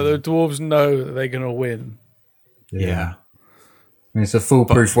 But the dwarves know that they're going to win. Yeah. I mean, it's a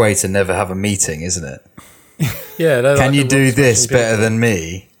foolproof way to never have a meeting, isn't it? Yeah. Can you do this better than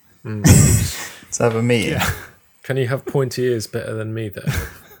me? Let's have a meeting. Yeah. Can you have pointy ears better than me, though?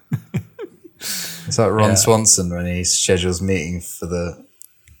 It's like Ron Swanson when he schedules meetings for the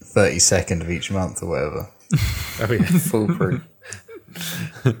 32nd of each month or whatever. Oh, yeah. Foolproof.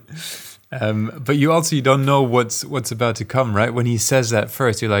 But you don't know what's about to come, right? When he says that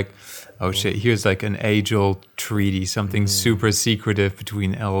first, you're like, oh shit, here's like an age-old treaty, something super secretive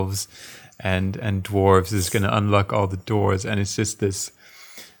between elves and dwarves is going to unlock all the doors, and it's just this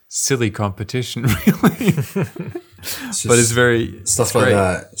silly competition, really. But it's very stuff like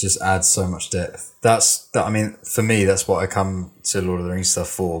that just adds so much depth. I mean, for me, that's what I come to Lord of the Rings stuff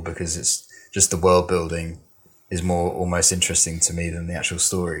for, because it's just the world building is more almost interesting to me than the actual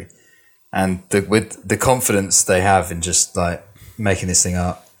story. And with the confidence they have in just like making this thing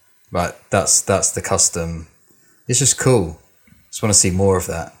up, like that's the custom. It's just cool. Just want to see more of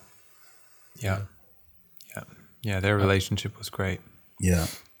that. Yeah. Their relationship was great. Yeah.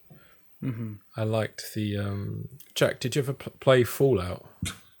 Mm-hmm. I liked the Jack. Did you ever play Fallout?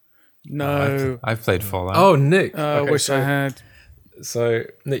 No, I've played Fallout. Oh, Nick. I wish I had. So,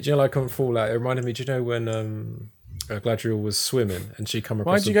 Nick, do you know, like on Fallout, it reminded me. Do you know when Gladriel was swimming and she come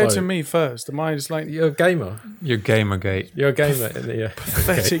across? Why'd you go to me first? Am I just like you're a gamer? You're Gamergate. You're a gamer. Yeah.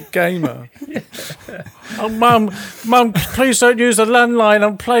 Pathetic gamer. Oh, mum, please don't use the landline.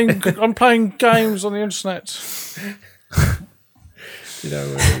 I'm playing games on the internet. You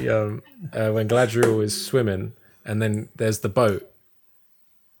know when Gladriel is swimming, and then there's the boat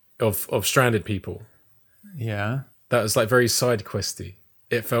of stranded people. Yeah, that was like very side questy.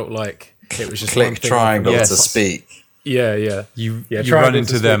 It felt like it was just click triangle to speak. Yeah. You run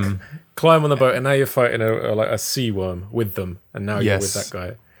into them, climb on the boat, and now you're fighting a sea worm with them, and now you're with that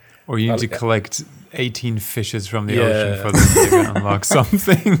guy. Or you need to collect 18 fishes from the ocean for them to unlock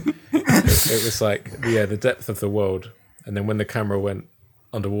something. It was like the depth of the world, and then when the camera went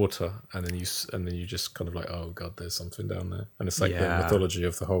underwater, and then you just kind of like, oh god, there's something down there, and it's like the mythology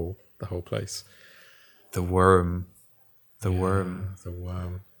of the whole place. The worm. The worm.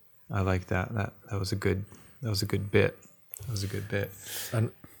 I like that. That was a good bit.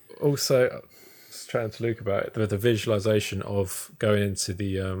 And also, I was chatting to Luke about it, the visualization of going into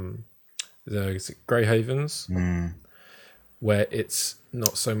the Grey Havens, where it's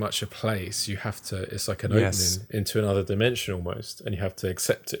not so much a place. You have to. It's like an opening into another dimension almost, and you have to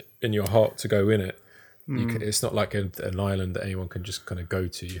accept it in your heart to go in it. It's not like an island that anyone can just kind of go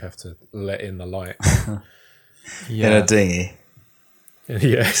to. You have to let in the light. In a dinghy.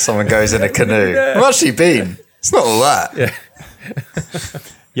 Yeah. Someone goes in a canoe. I've actually been. It's not all that. Yeah.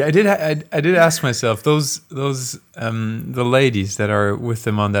 Yeah, I did ask myself those the ladies that are with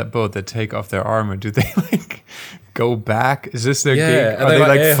them on that boat that take off their armor. Do they like go back? Is this their gig? Are they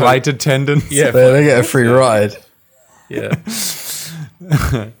like flight attendants? Yeah, They get a free ride. yeah.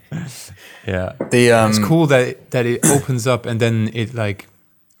 Yeah. It's It's cool that it opens up and then it like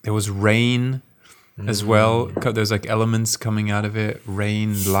there was rain as well. There's like elements coming out of it: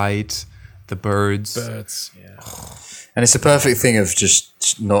 rain, light, the birds. Yeah. And it's a perfect thing of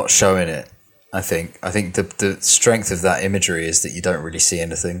just not showing it. I think the strength of that imagery is that you don't really see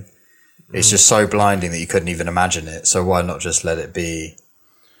anything. It's just so blinding that you couldn't even imagine it. So why not just let it be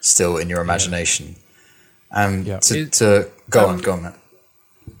still in your imagination? Go on, Matt.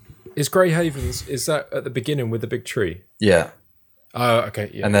 Is Grey Havens, is that at the beginning with the big tree? Yeah. Oh,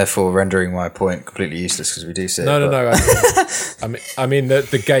 okay. Yeah. And therefore rendering my point completely useless because we do see it. No. I mean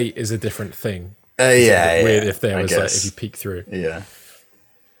the gate is a different thing. Weird if there was like, if you peek through. Yeah.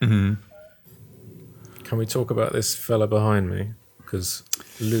 Can we talk about this fella behind me? Because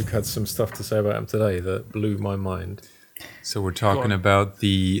Luke had some stuff to say about him today that blew my mind. So we're talking about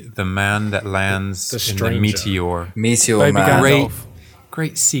the man that lands in the meteor. Meteor Baby Man.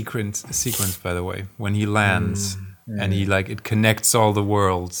 Great sequence, by the way, when he lands and he like it connects all the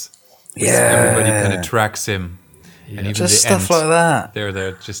worlds. Everybody kind of tracks him, and even Just the stuff Ents, like that.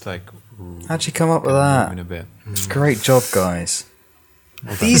 They're just like. How'd you come up with that? In a bit. Great job, guys.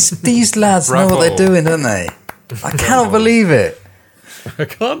 These lads know what they're doing, don't they? I cannot believe it. I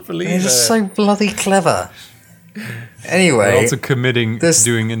can't believe They're it. just so bloody clever. We're Anyway, also committing to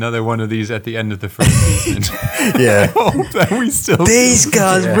doing another one of these at the end of the first season. yeah. Hope that we still These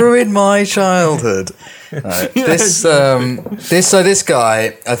guys ruined my childhood. Right. This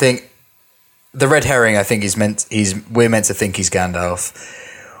guy, I think, the red herring. I think we're meant to think he's Gandalf.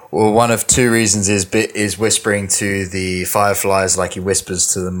 Well, one of two reasons is whispering to the fireflies like he whispers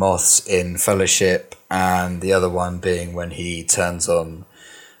to the moths in Fellowship, and the other one being when he turns on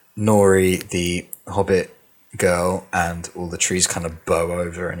Nori, the Hobbit girl, and all the trees kind of bow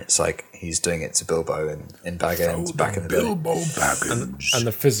over, and it's like he's doing it to Bilbo in Bag End back in the day. And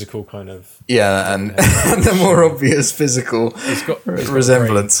the physical kind of... Yeah, and the more obvious physical He's got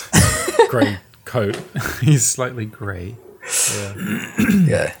resemblance. Grey coat. He's slightly grey.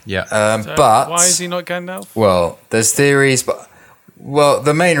 Yeah. Yeah. But why is he not Gandalf? well, there's theories, but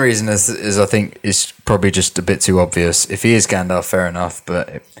the main reason is I think is probably just a bit too obvious. If he is Gandalf, fair enough,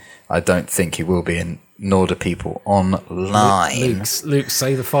 but I don't think he will be, and nor do people online. Luke,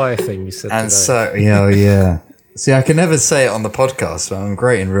 say the fire thing you said And today. so, yeah. See, I can never say it on the podcast, but I'm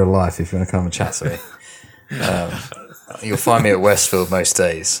great in real life if you want to come and chat to me. You'll find me at Westfield most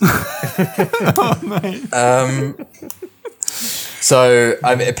days. So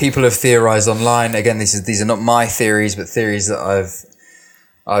people have theorized online. Again, these are not my theories, but theories that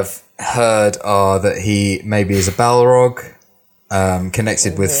I've heard are that he maybe is a Balrog,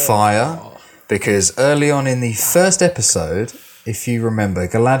 connected with fire, because early on in the first episode, if you remember,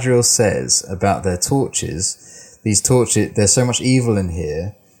 Galadriel says about their torches. These torches, there's so much evil in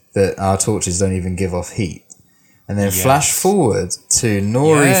here that our torches don't even give off heat. And then flash forward to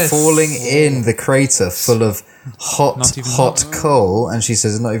Nori falling in the crater full of hot coal, and she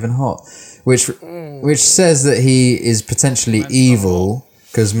says it's not even hot, which says that he is potentially evil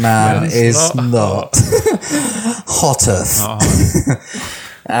because man is not hotteth.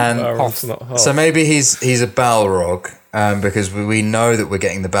 And not hot. so maybe he's a Balrog, because we know that we're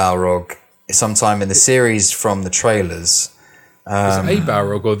getting the Balrog sometime in the series from the trailers. Is it a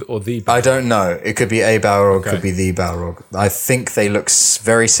Balrog or the Balrog? I don't know. It could be a Balrog, could be the Balrog. I think they look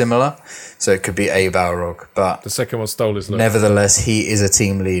very similar, so it could be a Balrog. But The second one stole his look. nevertheless, he is a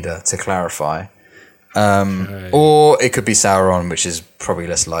team leader, to clarify. Or it could be Sauron, which is probably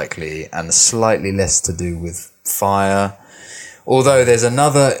less likely and slightly less to do with fire. Although there's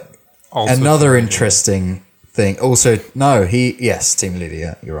another interesting thing. Also, no, team leader.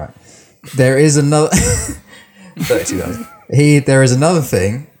 Yeah, you're right. There is another 32 guys. There is another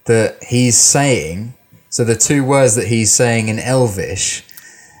thing that he's saying. So the two words that he's saying in Elvish,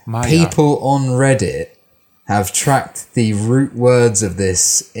 Maya. people on Reddit have tracked the root words of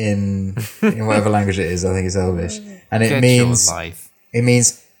this in whatever language it is. I think it's Elvish, and it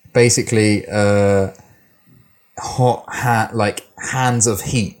means basically hot like hands of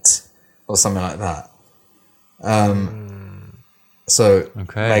heat or something like that. So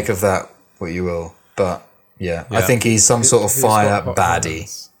make of that what you will, but. Yeah, I think he's some sort of fire baddie.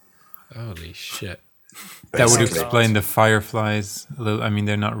 Hands? Holy shit. That would explain the fireflies a little. I mean,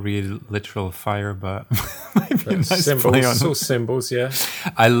 they're not real literal fire, but maybe a nice play on Symbols, yeah.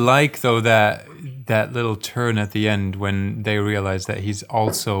 I like, though, that that little turn at the end when they realize that he's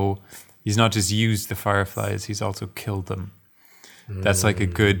not just used the fireflies, he's also killed them. That's like a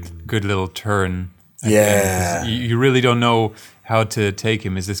good little turn. Yeah. You really don't know how to take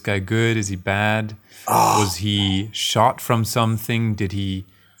him. Is this guy good? Is he bad? Was he shot from something? Did he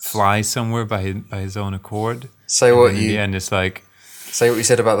fly somewhere by his own accord? In the end, it's like... Say what you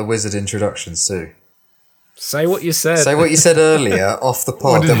said about the wizard introduction, Sue. Say what you said. Say what you said earlier off the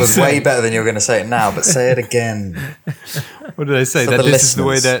pod. That was way better than you're going to say it now, but say it again. What did I say? For That the this is the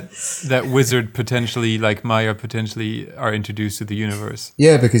way listeners. that wizard potentially, like Maya, potentially are introduced to the universe.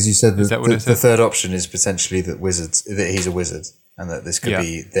 Yeah, because you said Is that what I The said? third option is potentially that he's a wizard, and that this could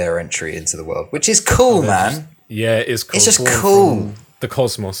be their entry into the world, which is cool, man. Yeah, it is cool. It's just Born cool. from the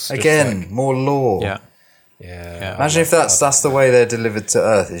cosmos. just Again, like- more lore. Yeah. yeah. Imagine if that's the way they're delivered to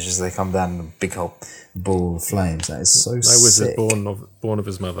Earth. It's just they come down in a big whole ball of flames. That is so No wizard sick. born of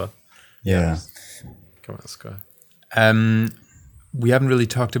his mother. Yeah. Come on, Sky. We haven't really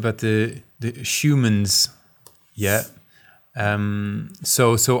talked about the humans yet.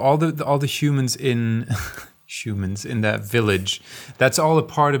 So all the humans in humans in that village, that's all a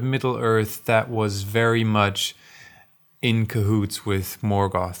part of Middle Earth that was very much in cahoots with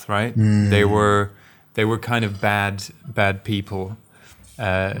Morgoth, right? They were kind of bad people.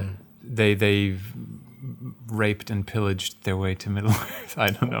 They raped and pillaged their way to Middle Earth. I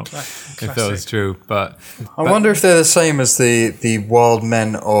don't know if that was true, but I wonder if they're the same as the wild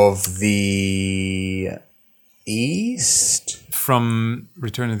men of the East. from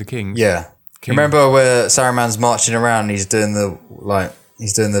Return of the King. Yeah. King. Remember where Saruman's marching around and he's doing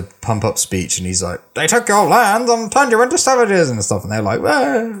the pump up speech and he's like, "They took your land and turned you into savages" and stuff, and they're like,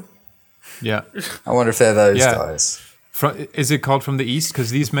 "Whoa." Yeah. I wonder if they're those Yeah. guys. Is it called From the East? Because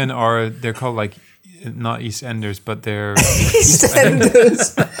these men they're called like, not East Enders, but they're...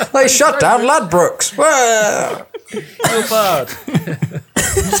 EastEnders. They shut down Ladbrokes. Whoa. You're bad.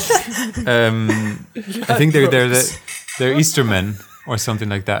 I think they're Easter men or something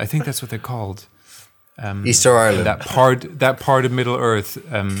like that. I think that's what they're called. Easter Island. That part of Middle Earth,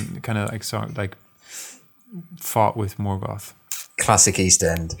 kind of like fought with Morgoth Classic East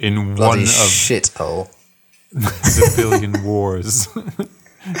End. in Bloody one of shithole. the billion wars.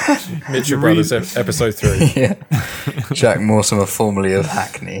 Mitchell Brothers, episode 3. Yeah. Jack Mortimer, formerly of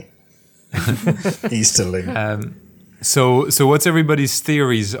Hackney. Easterling. So what's everybody's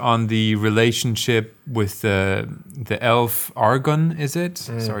theories on the relationship with the elf Argon? Is it?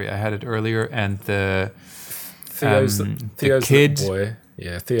 Sorry, I had it earlier, and the Theo's the kid. the boy.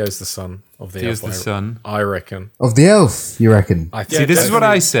 Yeah, Theo's the son of the Theo's elf. the son. I reckon. Of the elf, you reckon? I See, this is what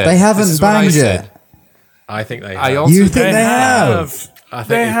I said. They This haven't is what I banged said. yet. I think they. I have. also You think they have? I think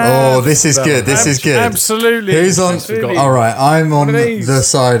They they have. Oh, this is good. This is good. Absolutely. Who's on? Absolutely. All right, I'm on One of these. the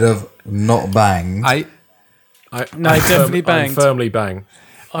side of not banged. No, definitely banged. I'm firmly bang.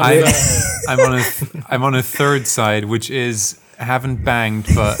 I'm on a third side, which is haven't banged,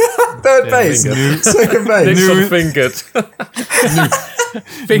 but Third base. fingered. Second base. Nixon fingered.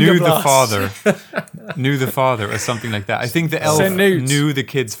 Finger knew blast. knew the father, or something like that. I think the elf Sent nudes. knew the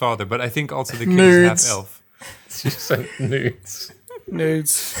kid's father, but I think also the kid Nudes. is half elf. She sent nudes.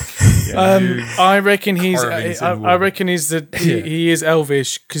 Nudes. I reckon he's. Carvings in I wood. reckon he is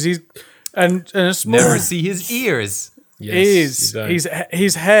elvish because he's and a small. Never see his ears. Yes, you Is don't.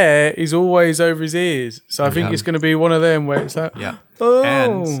 his hair is always over his ears, so I think Yeah. it's going to be one of them where it's like, Yeah.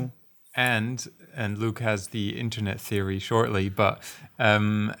 oh, And Luke has the internet theory shortly, but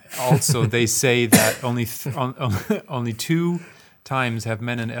also they say that only 2 times have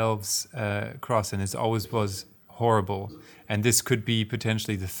men and elves crossed, and it always was horrible. And this could be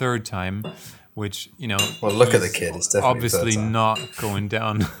potentially the 3rd time, which Well, look at the he's kid. It's definitely obviously the third time. not going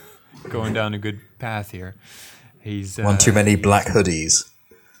down a good path here. He's One too many black hoodies.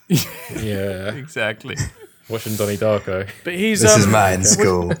 Yeah. exactly. Watching Donnie Darko. but he's. This is Matt in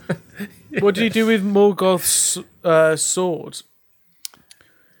school. What did he do with Morgoth's sword?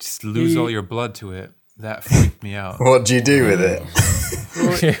 Just lose all your blood to it. That freaked me out. What do you do with it?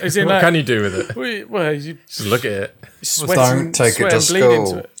 Is it What like, can you do with it? well, you Just look at it. sweat Don't and, take it sweat to and bleed into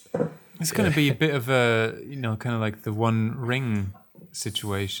school. it. It's going to be a bit of a, kind of like the One Ring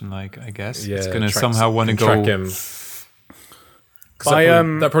situation, like, I guess. Yeah, it's going to tracks- somehow want to can go... track him. 'Cause I,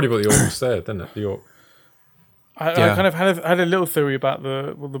 that probably what the orc said, didn't it? The orc. I Yeah. kind of had a little theory about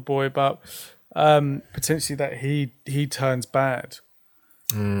the boy about potentially that he turns bad,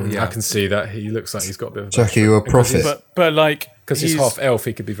 I can see that. He looks like he's got a bit of. Jackie, you're a prophet. but like Because he's half elf,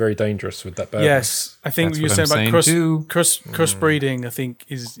 he could be very dangerous with that bird. Yes, I think That's you're what saying I'm about saying too. crossbreeding. I think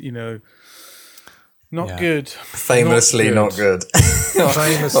is Not Yeah. good Famously not good.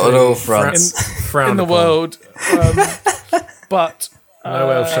 Famously On all fronts. frowned in the upon. world. But No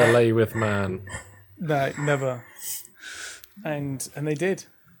elf shall lay with man. no, never. And they did.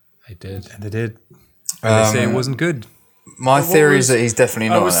 They did. They did. And they say it wasn't good. My What theory was- is that he's definitely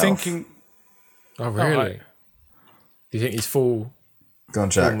I not was an elf. thinking. Oh, really? right. Do you think he's full? Go on,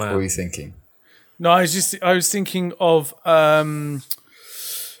 Jack. Oh, What man. were you thinking? No, I was thinking of.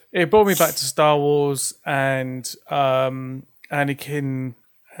 It brought me back to Star Wars and Anakin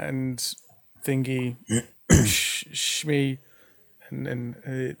and Thingy, Shmi, and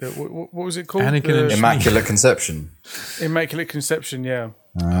what was it called? Anakin and The Immaculate Conception. Immaculate Conception, yeah.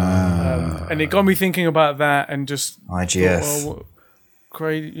 And it got me thinking about that and just IGF. thought, well,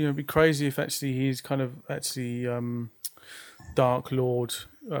 crazy, it'd be crazy if actually he's kind of actually Dark Lord,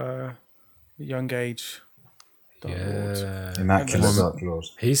 young age. Dark Lord. Yeah. Immaculate Dark Lord.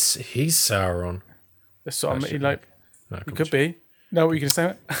 He's Sauron. That's what I mean. Actually, Like, No, it could be. No, what are you going to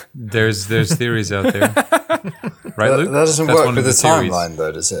say? There's theories out there. Right, That, Luke? that doesn't That's work one with of the theories. timeline,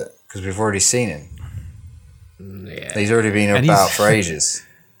 though, does it? Because we've already seen him. Yeah. He's already been And about he's- for ages.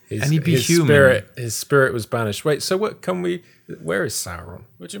 His, And he'd be his human. His spirit was banished. Wait, so what can we... Where is Sauron?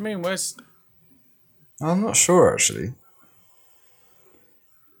 What do you mean? Where's I'm not sure, actually.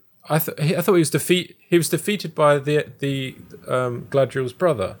 I thought he was defeated by the Gladriel's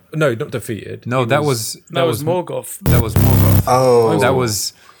brother. No, not defeated. No, He that was Morgoth? That was Morgoth. Oh.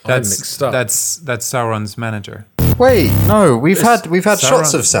 That's mixed up. that's Sauron's manager. Wait, no, we've had Sauron-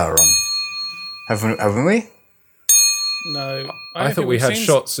 shots of Sauron. Haven't we? No, I don't thought think we we've had seen-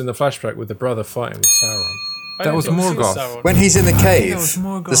 shots in the flashback with the brother fighting with Sauron. I That don't was think we've seen Morgoth. Sauron. When he's in the cave, was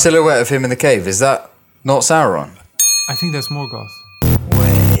Morgoth. the silhouette of him in the cave, is that not Sauron? I think that's Morgoth.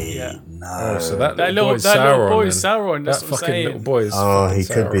 Wait, Yeah. no. Oh, so that That little little, boy's Sauron. little boy is then. Sauron. That's That what I'm fucking saying. little boy is. Oh, fucking he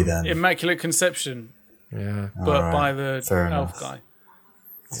could be Sauron. then. Immaculate Conception, Yeah. but Alright, by the fair elf enough. guy.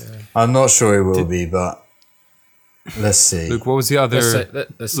 I'm not sure he will be, but let's see. Luke, what was the other?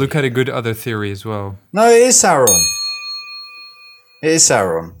 Let's Luke had a good other theory as well. No, it is Sauron. It is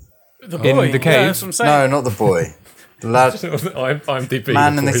Sauron. The In boy. the cave? Yeah, that's what I'm saying. No, not the boy. The lad, I'm DP.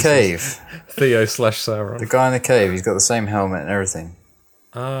 man in the cave. Theo / Sauron. The guy in the cave. He's got the same helmet and everything.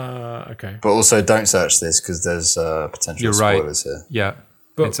 Okay. But also, don't search this because there's potential You're right. spoilers here. Yeah,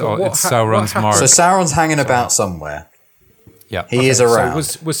 But it's what it's what Sauron's happened- mark. So Sauron's hanging about somewhere. Yeah, He is So around.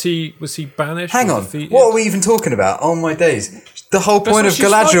 was he banished? Hang or on. defeated? What are we even talking about? Oh my days. The whole point of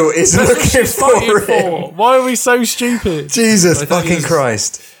That's what she's Galadriel fight- is that's what looking she's fighting for him. Why are we so stupid? Jesus I thought he fucking was-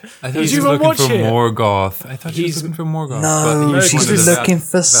 Christ. I thought Did he you was even looking watch for it? Morgoth. I thought he was He's- looking for Morgoth. No, he's she's one of the- looking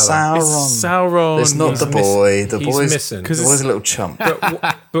for It's Sauron. Sauron. It's not the He's boy. The he's boy's missing. the 'Cause boy's a little chump. but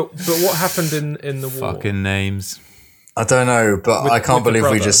what happened in the war? Fucking names. I don't know, but I can't with the believe we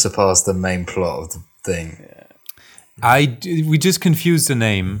brother. just surpassed the main plot of the thing. We just confused the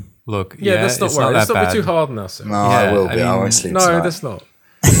name. Look, Yeah, let's not it's worry. not Let's that not bad. be too hard on ourselves. No, I Yeah, will I be. I mean- won't sleep No, tonight. that's not.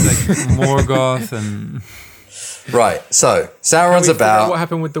 Like Morgoth and Right, so Can Sauron's we figure out what about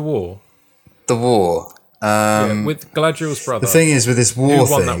happened with the war? the war. With Galadriel's brother. The thing is, with this war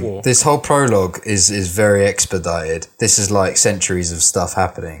Who won that thing, war? this whole prologue is very expedited. This is like centuries of stuff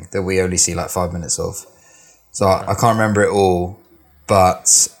happening that we only see like 5 minutes of. So I can't remember it all,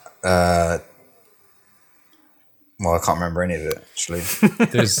 but well, I can't remember any of it actually.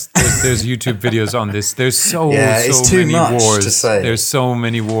 there's YouTube videos on this. There's so it's too many much wars. to say. There's so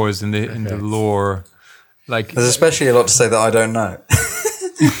many wars in the lore. Like There's especially a lot to say that I don't know.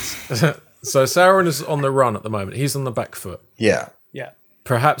 So Sauron is on the run at the moment. He's on the back foot. Yeah. Yeah.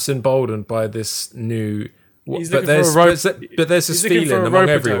 Perhaps emboldened by this new. He's But looking for a rope- but there's this he's looking for feeling a among rope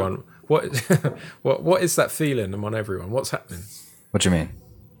everyone. What is that feeling among everyone? What's happening? What do you mean?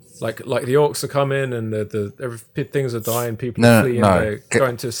 Like the orcs are coming and things are dying. People No, are fleeing. no. They're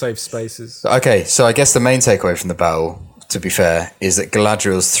going to safe spaces. Okay, so I guess the main takeaway from the battle, to be fair, is that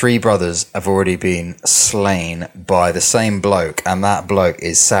Galadriel's 3 brothers have already been slain by the same bloke, and that bloke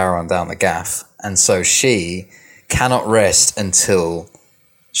is Sauron down the gaff. And so she cannot rest until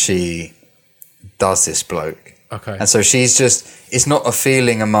she does this bloke. Okay. And so she's just, it's not a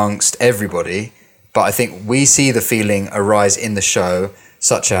feeling amongst everybody, but I think we see the feeling arise in the show,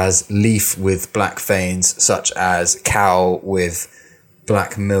 such as Leaf with black veins, such as Cow with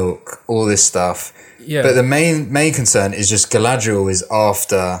black milk, all this stuff. Yeah. But the main concern is just Galadriel is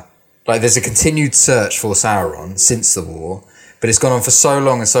after, like there's a continued search for Sauron since the war, but it's gone on for so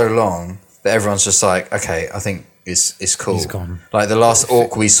long that everyone's just like, okay, I think it's cool. He's gone. Like the last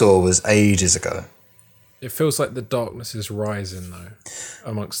orc we saw was ages ago. It feels like the darkness is rising though,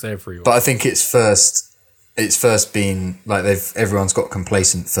 amongst everyone. But I think it's first been like everyone's got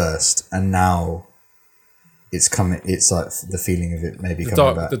complacent first, and now it's coming. It's like the feeling of it maybe The coming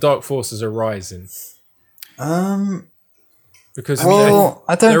dark, back. the dark forces are rising because Well,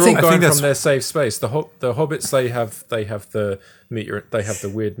 I don't they're think- all I going think from their safe space. The hobbits they have the meteor. They have the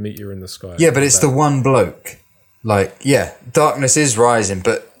weird meteor in the sky. Yeah, but it's the one bloke. Like, yeah, darkness is rising,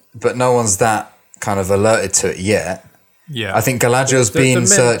 but no one's that kind of alerted to it yet. Yeah. I think Galadriel's been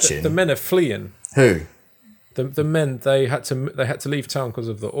searching. The men are fleeing. Who? The men they had to leave town because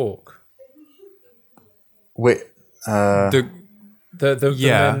of the orc. Wait, The- The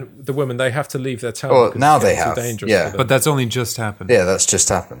Yeah. men, the women they have to leave their town. Well, because now it's they getting have, too dangerous yeah. for them. but that's only just happened. yeah, that's just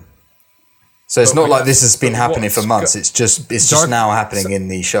happened. So it's But not we- like this has been but happening for what's months. It's just Dark- now happening in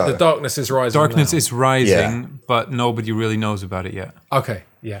the show. the darkness is rising. Darkness now. is rising, Yeah. but nobody really knows about it yet. Okay.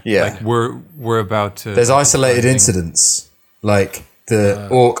 Yeah. yeah, We're about to. there's isolated incidents like the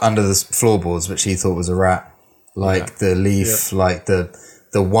orc under the floorboards, which he thought was a rat. Like the leaf, like the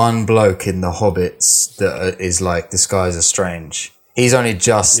one bloke in the Hobbits that is like disguised as strange. He's only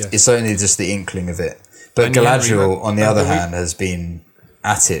just. Yes. It's only just the inkling of it. But And Galadriel, on the other we- hand, has been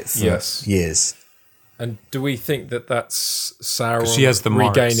at it for Yes. years. And do we think that that's Sauron she has the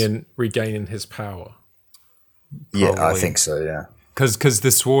marks. regaining his power? Yeah, I Probably. think so. Yeah, Because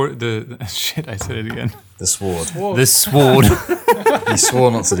the sword, the shit, I said it again. the sword. The sword. He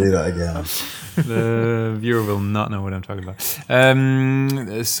swore not to do that again. The viewer will not know what I'm talking about.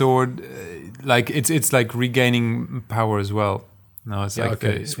 The sword, like it's like regaining power as well. No, it's Yeah, like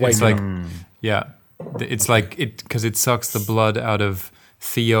okay, it's it's like waking yeah, it's like it because it sucks the blood out of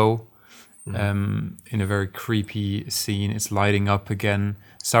Theo. In a very creepy scene, it's lighting up again.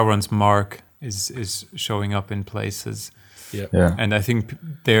 Sauron's mark is showing up in places, Yeah. Yeah. and I think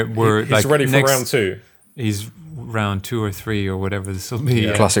there were He's like ready for next, round 2. He's round 2 or 3 or whatever this will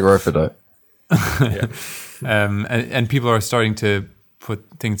be. Classic Rofadote. And people are starting to put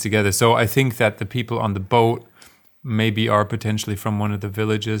things together. So I think that the people on the boat maybe are potentially from one of the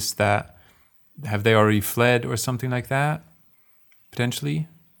villages that have they already fled or something like that? Potentially?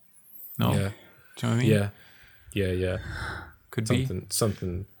 No. Yeah. Do you know what I mean? Yeah. Yeah. Yeah. Could be.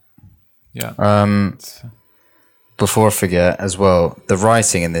 Something. Yeah. Before I forget as well, the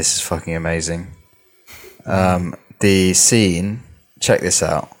writing in this is fucking amazing. The scene, check this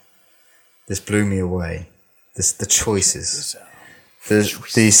out. This blew me away. The choices.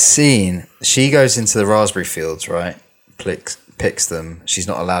 The scene, she goes into the raspberry fields, right? Picks them. She's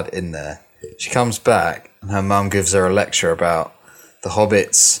not allowed in there. She comes back and her mum gives her a lecture about the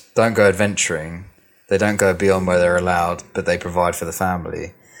hobbits don't go adventuring. They don't go beyond where they're allowed, but they provide for the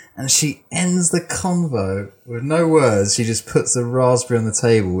family. And she ends the convo with no words. She just puts the raspberry on the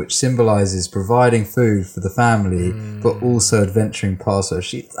table, which symbolises providing food for the family, but also adventuring past her.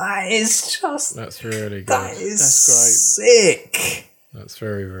 That is just... That's really good. That is That's sick. That's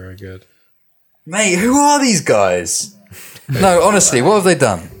very, very good. Mate, who are these guys? No, honestly, what have they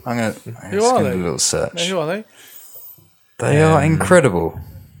done? I'm going to are do they? a little search. Who are they? They are incredible.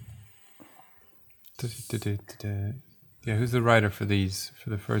 Yeah, who's the writer for these? For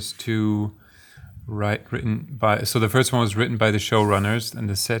the first two, written by. So the first one was written by the showrunners, and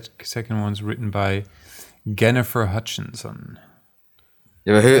the second one's written by Jennifer Hutchinson.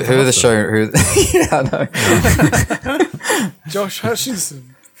 Yeah, but who are the show? Yeah, I know. Josh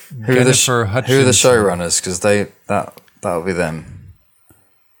Hutchinson. Who are the Jennifer who are the Hutchinson. showrunners? Because that'll be them.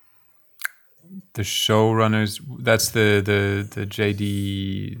 The showrunners. That's the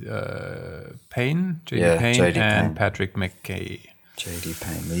JD Payne, Yeah, Payne, J.D. and Payne. Patrick McKay. J.D.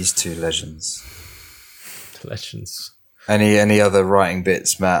 Payne. These two legends. Legends. Any other writing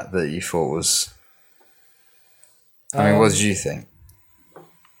bits, Matt, that you thought was? I mean, what did you think?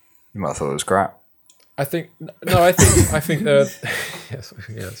 You might have thought it was crap. I think the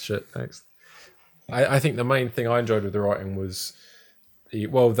yes, shit. Thanks. I think the main thing I enjoyed with the writing was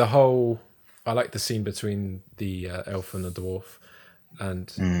the whole. I like the scene between the elf and the dwarf,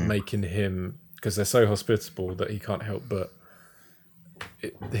 and making him, because they're so hospitable that he can't help but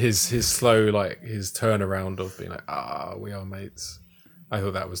his slow, like his turnaround of being like, we are mates. I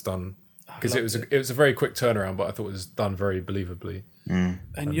thought that was done because it was a very quick turnaround, but I thought it was done very believably.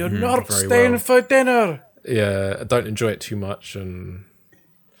 And you're not very staying well. for dinner. Yeah, I don't enjoy it too much, and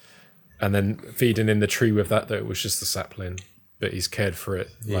then feeding in the tree with that it was just a sapling, but he's cared for it.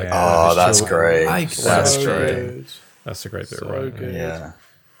 Like, Oh, his that's children. great. That's So great. good. That's a great bit So of writing. good. Yeah.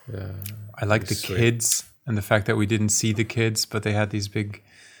 I like the Sweet. kids and the fact that we didn't see the kids, but they had these big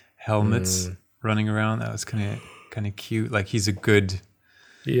helmets running around. That was kind of cute. Like he's a good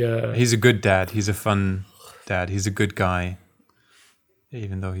dad. He's a fun dad. He's a good guy,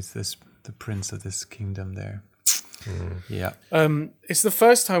 even though he's the prince of this kingdom there. Yeah. It's the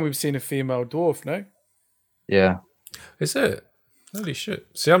first time we've seen a female dwarf, no? Yeah. Is it? Holy shit!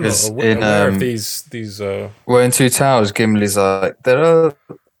 See, I'm not It's aware in, of these. Well, in Two Towers, Gimli's like, there are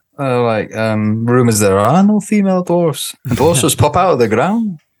rumors there are no female dwarfs. Dwarfs just pop out of the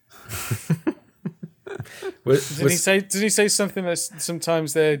ground. Did he say something that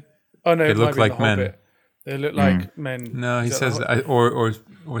sometimes they're... Oh, no, They it look might be like The men. Hobbit. They look like men. No, he Is that says, the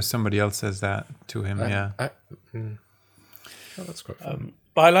or somebody else says that to him. Yeah. Oh, that's quite fun.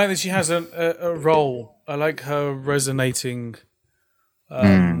 But I like that she has a role. I like her resonating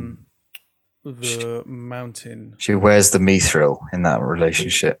the mountain. She wears the mithril in that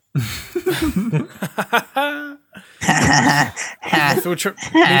relationship. Mithril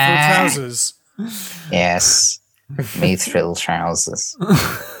trousers. Yes. Mithril trousers.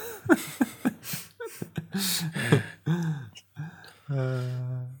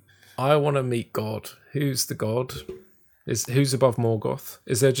 I want to meet God. Who's the God? Who's above Morgoth?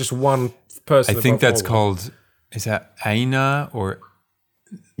 Is there just one person? I think above that's Morgoth? called, is that Aina or...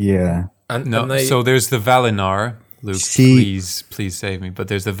 Yeah. No, and they, so there's the Valinar. Luke, please save me. But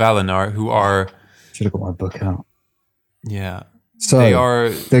there's the Valinar who are... Should have got my book out. Yeah. So They are...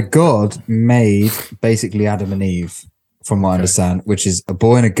 the god made basically Adam and Eve, from what I understand, which is a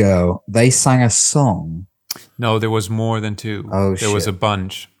boy and a girl. They sang a song. No, there was more than two. Oh, there was shit. a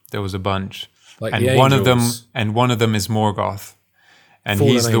bunch. There was a bunch. like And the one of them angels. is Morgoth. And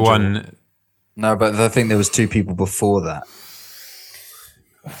Fallen he's the angel. one... No, but I think there was two people before that.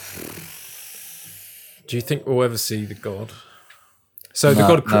 Do you think we'll ever see the God? So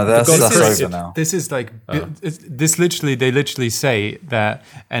No, the God. no, the that's God created- over now. This is like this. Literally, they literally say that,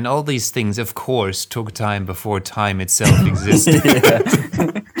 and all these things, of course, took time before time itself existed,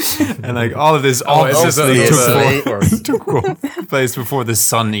 and like all of this obviously took place before the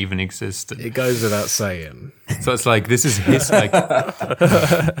sun even existed. It goes without saying. So it's like this is his like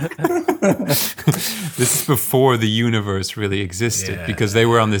this is before the universe really existed because they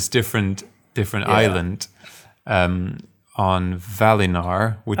were on this different island. On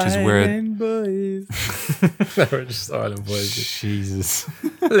Valinar, which is where boys. They were just island boys. Jesus.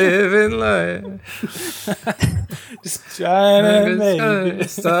 Living life. Just trying to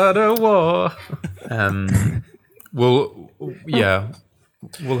Start a war. We'll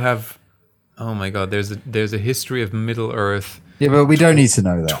have. Oh my God! There's a history of Middle Earth. Yeah, but we don't need to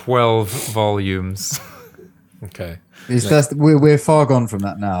know that. 12 volumes. Okay. We're far gone from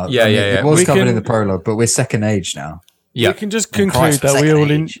that now. Yeah. It was We covered can- in the prologue, but we're second age now. Yeah, We can just conclude Christ, that we all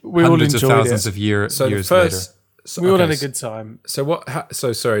hundreds of enjoyed thousands it. of years So the later. first. So, We all okay, had a good time. So what?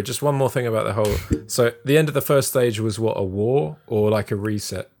 So sorry. Just one more thing about the whole. So the end of the first stage was what, a war or like a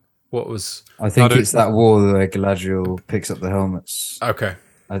reset? What was? I think Not a- it's that war where Galadriel picks up the helmets. Okay.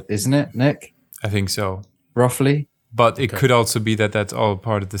 Isn't it, Nick? I think so. Roughly? But it could also be that that's all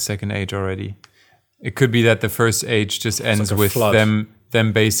part of the second age already. It could be that the first age just ends like a with flood.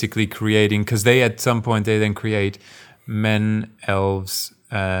 them basically creating, because they at some point they then create men, elves,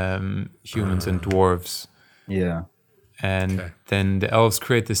 humans, and dwarves, Yeah. and then the elves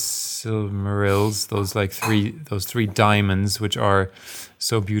create the Silmarils, those three diamonds, which are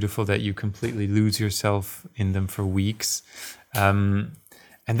so beautiful that you completely lose yourself in them for weeks, and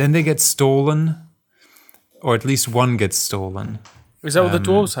then they get stolen, or at least one gets stolen. Is that what the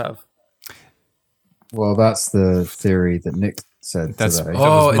dwarves have? Well, that's the theory that Nick said That's- today,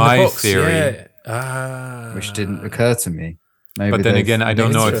 was in my the box, theory. Yeah. Ah. which didn't occur to me. Maybe But then they've- again, I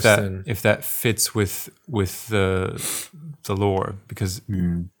don't know Interesting. if that fits with the lore, because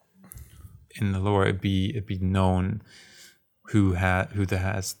in the lore it'd be known who has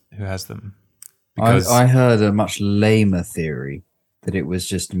them. Because I heard a much lamer theory that it was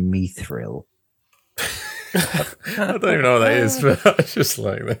just mithril. I don't even know what that is, but I just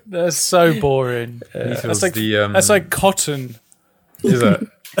like that. They're so boring. Mithril's That's like cotton. Is that?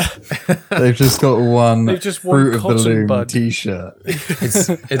 They've just got one They've just one Fruit of the cotton Loom bud. t-shirt.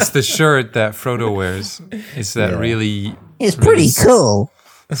 it's the shirt that Frodo wears. It's that really. It's pretty cool.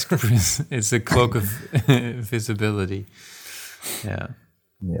 It's a cloak of visibility. Yeah.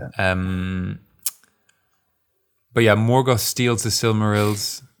 Yeah. But yeah, Morgoth steals the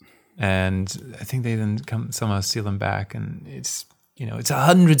Silmarils, and I think they then somehow steal them back, and it's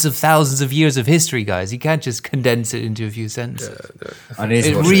hundreds of thousands of years of history, guys. You can't just condense it into a few sentences. I need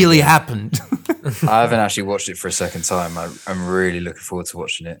to It watch really again. happened. I haven't actually watched it for a second time. I'm really looking forward to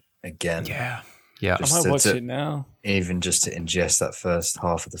watching it again. Yeah. I Just might to- watch to- it now. Even just to ingest that first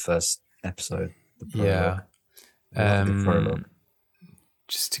half of the first episode. The prologue. Yeah. I love the prologue.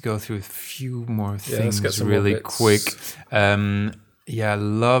 Just to go through a few more let's things get some more really bits. quick. I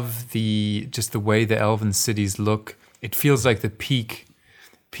love the way the elven cities look. It feels like the peak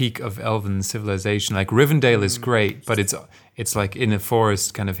peak of elven civilization. Like Rivendell is great, but it's like in a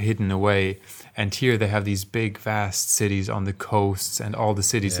forest, kind of hidden away. And here they have these big, vast cities on the coasts, and all the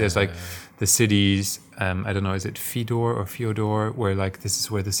cities. There's like the cities. I don't know, is it Fedor or Fyodor? Where like this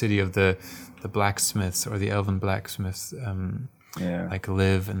is where the city of the blacksmiths or the elven blacksmiths like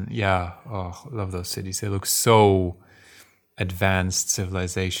live. And I love those cities. They look so advanced,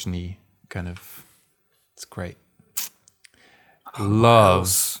 civilization-y kind of. It's great. I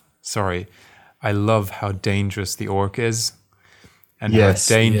love how dangerous the orc is, and how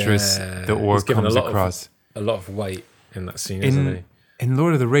dangerous the orc comes across. A lot of weight in that scene, isn't he? In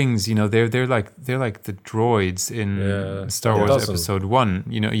Lord of the Rings, you know, they're like the droids in Star Wars Episode 1.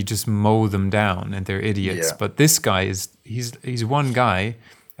 You know, you just mow them down and they're idiots. Yeah. But this guy he's one guy,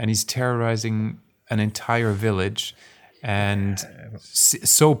 and he's terrorizing an entire village, and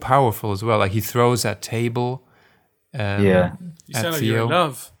so powerful as well. Like he throws that table. You At sound like Theo. you're in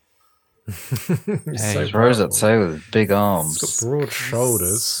love. Hey, Throws that tail with big arms. He's got broad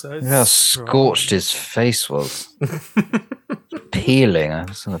shoulders. Look how scorched his face was. Peeling. I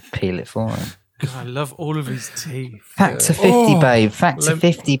was going to peel it for him. God, I love all of his teeth. Factor 50, babe. Factor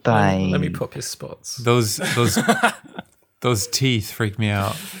 50, babe. Let me pop his spots. those teeth freak me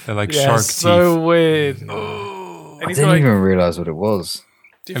out. They're like Yeah, shark so teeth. weird. I And he's didn't like even realise what it was.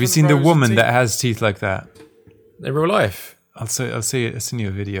 Have you seen the woman that has teeth like that? In real life. I'll send you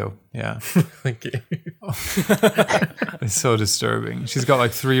a video. Yeah. Thank you. It's so disturbing. She's got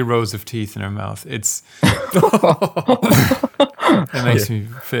like 3 rows of teeth in her mouth. It makes me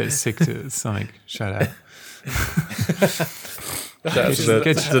feel sick to stomach. Shout out.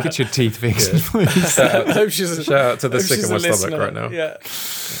 Get your teeth fixed, please. Shout out to the sick in my stomach right now. Yeah.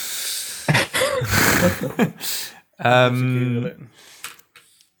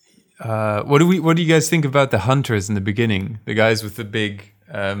 What do you guys think about the hunters in the beginning? The guys with the big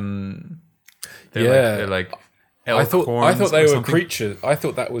they're like elk I thought horns they or were something. creatures. I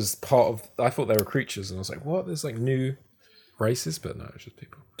thought that was part of. I thought they were creatures, and I was like, "What? There's like new races?" But no, it's just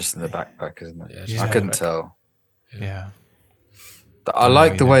people. Just in the backpack, isn't it? Yeah, I couldn't tell. Yeah. I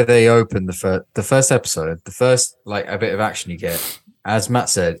like the way they open the first episode. The first like a bit of action you get, as Matt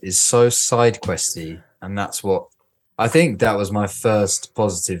said, is so side questy, and that's what I think that was my first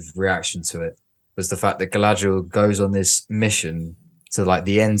positive reaction to it, was the fact that Galadriel goes on this mission to like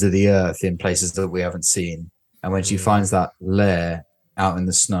the ends of the earth in places that we haven't seen, and when she finds that lair out in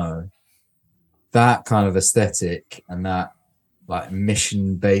the snow, that kind of aesthetic and that like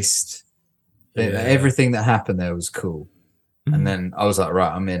mission based, everything that happened there was cool. And then I was like,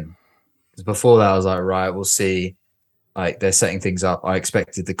 right, I'm in. 'Cause before that, I was like, right, we'll see. Like they're setting things up. I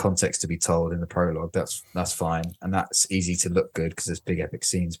expected the context to be told in the prologue. That's fine, and that's easy to look good because there's big epic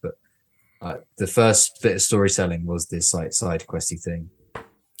scenes. But the first bit of storytelling was this like side questy thing,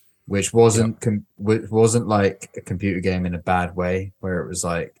 which wasn't wasn't like a computer game in a bad way, where it was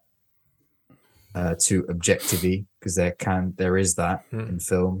like too objective-y, because there is that in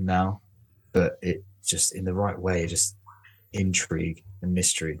film now, but it just in the right way, just intrigue and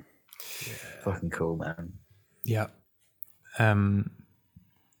mystery. Fucking cool, man. Yeah.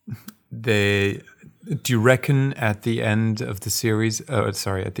 Do you reckon at the end of the series,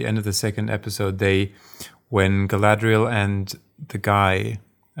 at the end of the second episode, when Galadriel and the guy,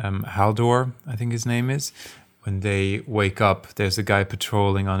 Haldor, I think his name is, when they wake up, there's a guy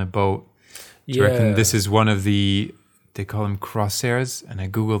patrolling on a boat. Do you reckon this is one of they call them crosshairs? And I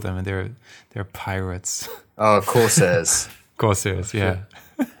Googled them, and they're pirates. Oh, Corsairs. Corsairs, yeah.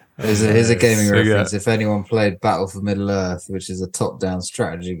 Here's a gaming So, reference. If anyone played Battle for Middle-earth, which is a top-down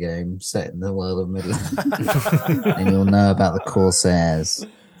strategy game set in the world of Middle-earth, and you'll know about the Corsairs.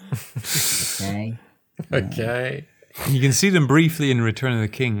 Okay. Okay. You can see them briefly in Return of the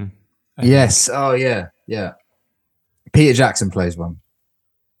King. Yes. Oh, yeah. Yeah. Peter Jackson plays one.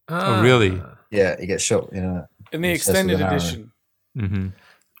 Oh, really? Yeah, he gets shot. In the Obsessed with extended an arrow. edition. Mm-hmm.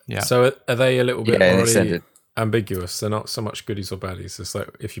 Yeah. So are they a little bit Yeah, already extended. ambiguous? They're not so much goodies or baddies. It's like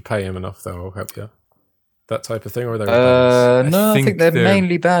if you pay him enough, they'll help you. That type of thing, or are they? No, I think they're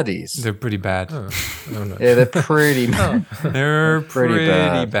mainly baddies. They're pretty bad. Oh, no. Yeah, they're pretty. They're pretty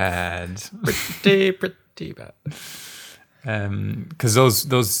bad. bad. pretty bad. Because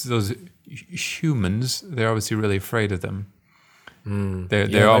those humans, they're obviously really afraid of them.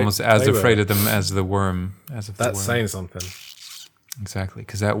 They're almost as afraid of them as the worm. That's saying something. Exactly,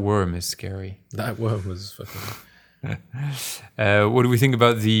 because that worm is scary. That worm was fucking. What do we think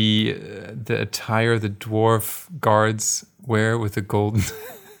about the attire the dwarf guards wear with the golden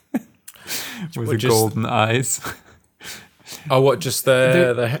golden eyes? Oh, what? Just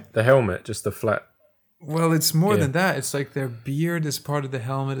the helmet, just the flat Well, it's more Yeah. than that. It's like their beard is part of the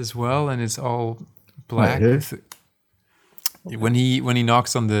helmet as well, and it's all black. When he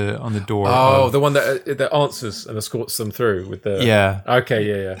knocks on the door. Oh, the one that answers and escorts them through with the. Yeah. Okay,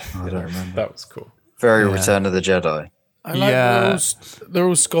 yeah. I don't remember. That was cool. Very Yeah. Return of the Jedi. I like Yeah. they're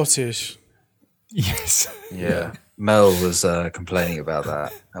all Scottish. Yes. Yeah. Mel was complaining about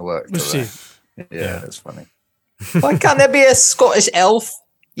that at work. Was today. she? Yeah, that's funny. Why can't there be a Scottish elf?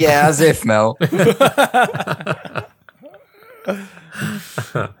 Yeah, as if, Mel.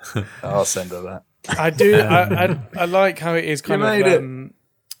 I'll send her that. I do. I like how it is kind made of.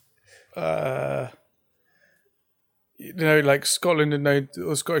 You know, like Scotland are known,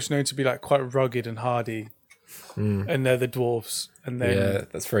 or Scottish are known to be like quite rugged and hardy, and they're the dwarves. And then Yeah,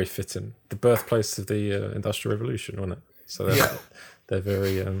 that's very fitting. The birthplace of the Industrial Revolution, wasn't it? So they're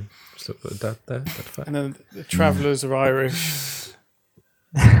very. Just look at the dad there. Dad fact. and then the travellers are Irish,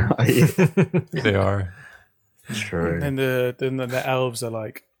 They are. True. and then the elves are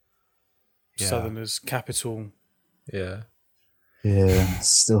like Yeah. Southerners, capital. Yeah. Yeah,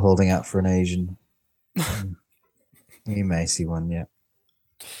 still holding out for an Asian. You may see one yet.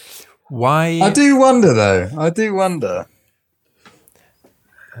 Why? I do wonder, though. I do wonder.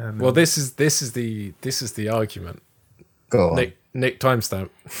 Well, this is the argument. Go on. Nick timestamp.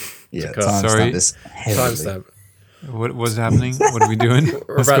 Yeah, Sorry. timestamp this heavily. Timestamp. What was happening? What are we doing?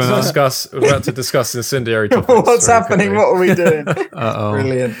 We're What's about going to on? discuss. We're about to discuss incendiary topics. What's very happening? quickly. What are we doing? Uh-oh.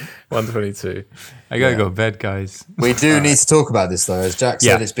 Brilliant. 122. I gotta go to bed, guys. We do need to talk about this, though. As Jack said,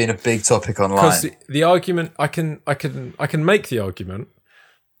 Yeah. it's been a big topic online. Because the argument, I can make the argument.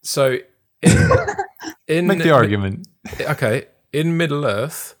 So, in Make the argument. Okay, in Middle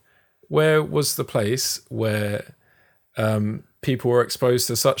Earth, where was the place where people were exposed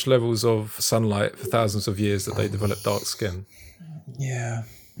to such levels of sunlight for thousands of years that they developed dark skin? Yeah.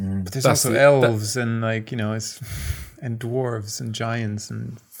 But there's That's also the- elves and and dwarves and giants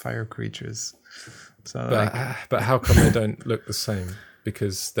and fire creatures. So But how come they don't look the same?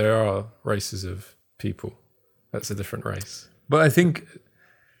 Because there are races of people. That's a different race. but I think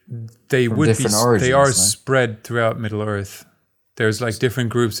they From would be. different origins, They are no? spread throughout Middle Earth. There's like different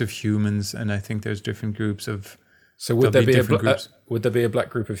groups of humans, and I think there's different groups of. So would There'll there be be a different groups. would there be a black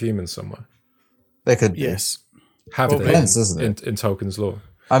group of humans somewhere? There could be. Yes. Have Well, they depends, doesn't it? in Tolkien's law?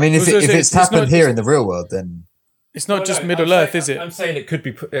 I mean, if I was gonna say, it's it's not happened here just- in the real world, then It's not just Middle Earth, is it? I'm saying it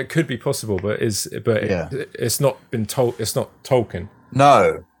could be possible, but Yeah. it's not been told. It's not Tolkien.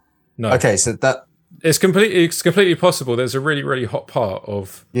 no. No. Okay, so that It's completely possible. There's a really hot part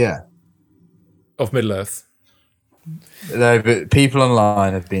of Middle Earth. no, but people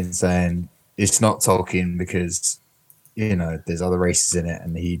online have been saying it's not Tolkien because there's other races in it,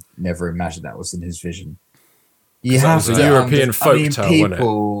 and he never imagined that was in his vision. You that have was a to European folk tale, wasn't it?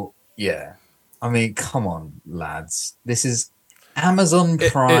 people. Yeah, I mean, come on, lads. This is Amazon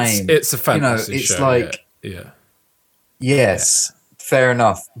Prime. It's a fantasy it's show. like yeah. yes, fair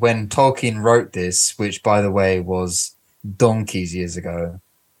enough. When Tolkien wrote this, which by the way was donkeys years ago,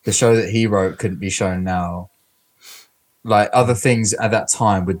 the show that he wrote couldn't be shown now. Like other things at that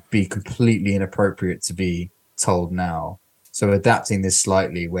time would be completely inappropriate to be told now. So adapting this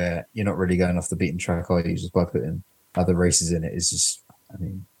slightly where you're not really going off the beaten track, are you, just by putting other races in it is just, I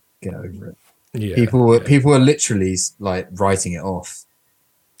mean, get over it. Yeah. People were literally like writing it off.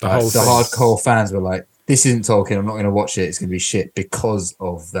 The Like, whole the thing. hardcore fans were like, "This isn't Tolkien. I'm not going to watch it. It's going to be shit because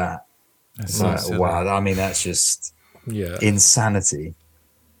of that." That's It's so like, silly. wow. I mean, that's just Yeah. insanity.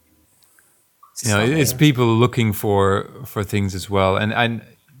 It's people looking for things as well, and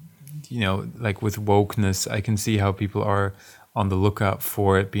like with wokeness, I can see how people are on the lookout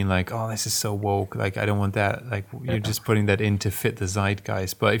for it, being like, "Oh, this is so woke. Like, I don't want that." Like, you're just putting that in to fit the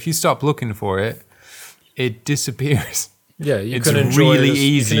zeitgeist. But if you stop looking for it, it disappears. Yeah, you It's can enjoy really this,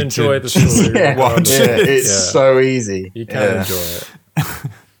 easy You can enjoy to the story. Yeah, regardless. it's Yeah. so easy. You can enjoy it.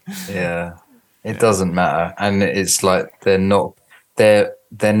 Yeah, it doesn't matter, and it's like they're not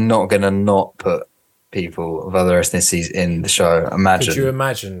going to not put people of other ethnicities in the show. Could you Imagine.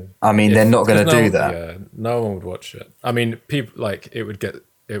 imagine? I mean, if- they're not going to because do that. Yeah, no one would watch it. I mean, people like it would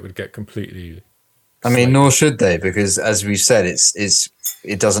get completely. I mean, nor should they, because as we've said,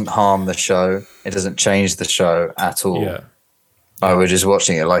 it doesn't harm the show. It doesn't change the show at all. Yeah. Like, we're just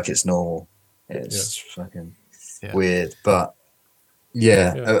watching it like it's normal. It's fucking weird, but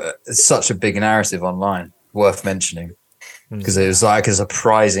it's such a big narrative online, worth mentioning, because it was like a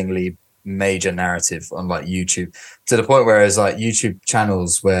surprisingly major narrative on like YouTube, to the point where it's like YouTube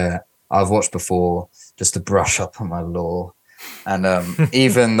channels where I've watched before just to brush up on my law, and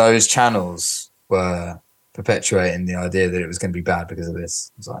even those channels were perpetuating the idea that it was going to be bad because of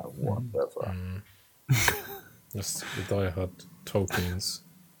this. It's like, what the fuck? That's the diehard Tolkien's.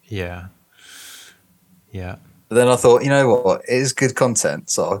 Yeah. Yeah. But then I thought, you know what? It is good content,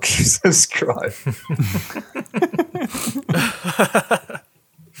 so I'll subscribe.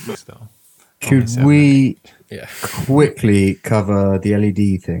 So, Could we Yeah. quickly cover the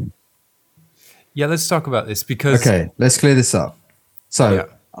LED thing? yeah, let's talk about this because Okay, let's clear this up. So Yeah.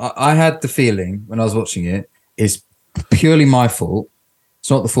 I had the feeling when I was watching it, it's purely my fault. It's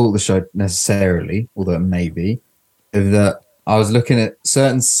not the fault of the show necessarily, although it may be, that I was looking at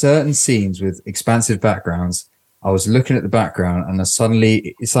certain scenes with expansive backgrounds. I was looking at the background and it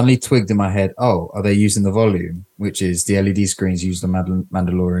suddenly twigged in my head, oh, are they using the volume, which is the LED screens used on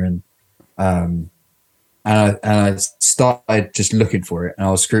Mandalorian? And I started just looking for it and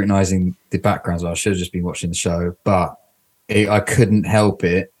I was scrutinizing the backgrounds. I should have just been watching the show, but I couldn't help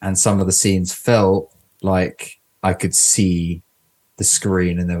it. And some of the scenes felt like I could see the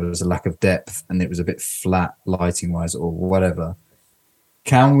screen and there was a lack of depth and it was a bit flat lighting wise or whatever.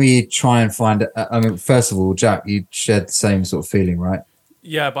 Can we try and find I mean, first of all, Jack, you shared the same sort of feeling, right?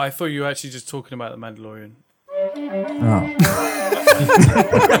 Yeah, but I thought you were actually just talking about the Mandalorian. Oh.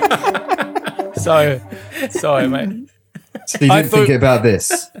 Sorry, mate. So you didn't think about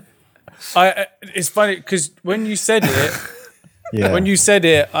this? It's funny because when you said it, Yeah. when you said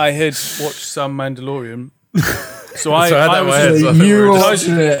it, I had watched some Mandalorian. So I So I had that in was my head, just- so I you thought we were were just-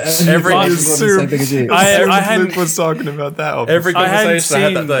 watching it and every- you thought it was the same thing as you. I Luke hadn't. was talking about that. Every I hadn't conversation I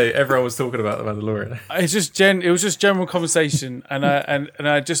had that seen- day, everyone was talking about the Mandalorian. It was just general conversation, and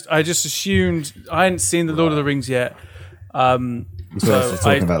I just assumed I hadn't seen the Lord of the Rings yet. You thought I was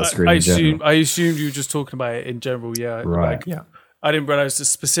talking about the screen in general. I assumed you were just talking about it in general. Yeah, Right. Like, Yeah. I didn't realize it's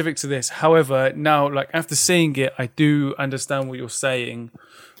specific to this. However, now like after seeing it, I do understand what you're saying.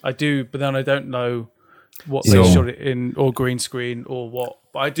 I do, but then I don't know what they Yeah. shot it in, or green screen, or what.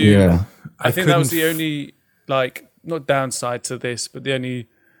 But I do. Yeah. I think that was the couldn't only like not downside to this, but the only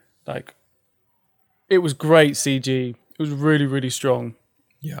like it was great CG. It was really really strong.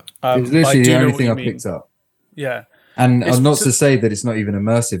 Yeah. It was but I literally do the know only what thing you I mean. picked up. Yeah. And It's not so- to say that it's not even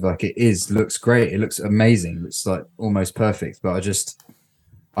immersive, like it is, looks great. It looks amazing. It looks like almost perfect. But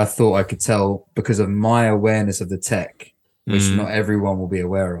I thought I could tell because of my awareness of the tech, which not everyone will be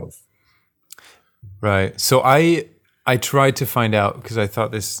aware of. Right. So I tried to find out because I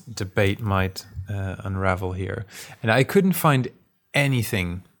thought this debate might unravel here, and I couldn't find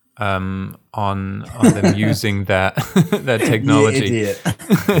anything on them using that that technology. You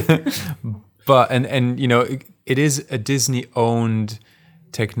idiot. But and you know it is a Disney owned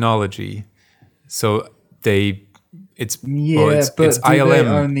technology, so it's Yeah, well, but it's do they ILM.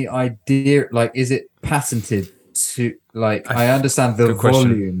 own the idea? Like, is it patented to? Like, I understand the Good question.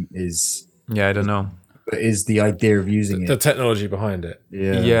 volume is, Yeah, I don't know. but is the idea of using The it? technology behind it.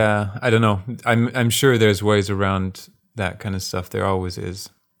 Yeah, I don't know. I'm sure there's ways around that kind of stuff. There always is.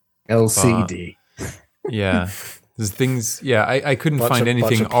 LCD. Yeah, there's things. Yeah, I couldn't Bunch find of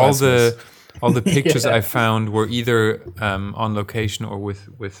anything. All the pictures Yeah. I found were either on location or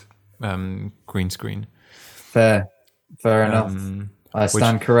with green screen. Fair enough. I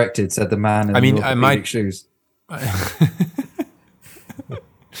stand corrected," said the man in I mean, the I orthopedic might- shoes.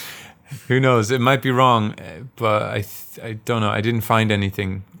 Who knows? It might be wrong, but I don't know. I didn't find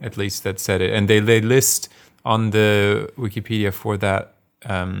anything at least that said it. And they list on the Wikipedia for that.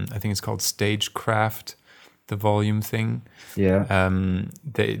 I think it's called Stagecraft, the volume thing. Yeah.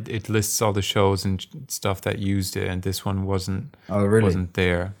 It lists all the shows and stuff that used it, and this one wasn't. Oh, really? Wasn't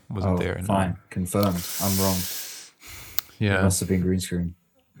there? Wasn't Oh, there? no. fine. Confirmed. I'm wrong. It Yeah. must have been green screen.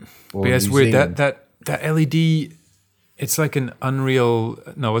 Or But yeah, it's New weird Zealand. that LED. It's like an unreal.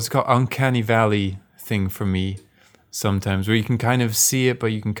 No, what's it called? Uncanny Valley thing for me. Sometimes where you can kind of see it, but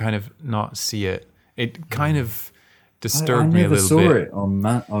you can kind of not see it. It kind of disturbed me a I never little saw bit. it on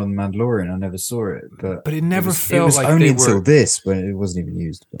Mandalorian. I never saw it, but But it never it felt was like only they until were. this when it wasn't even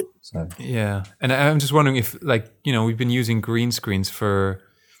used. But, so Yeah, and I'm just wondering if, like, you know, we've been using green screens for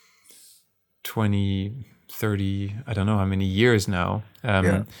 20, 30, I don't know how many years now.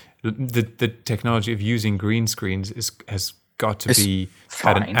 Yeah. The technology of using green screens has got to It's be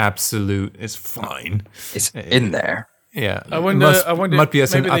at an fine. absolute. It's fine. It's in there. Yeah, I wonder- It I wonder might be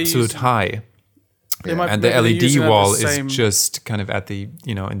at an maybe they absolute use- high. They might- And the maybe they're using LED it at wall the same- is just kind of at the,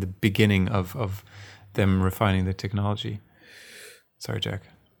 you know, in the beginning of them refining the technology. Sorry, Jack.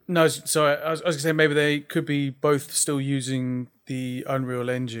 No, sorry. I was going to say maybe they could be both still using the Unreal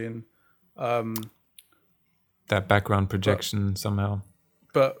Engine, That background projection somehow.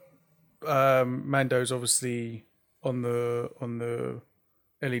 but Mando's obviously on the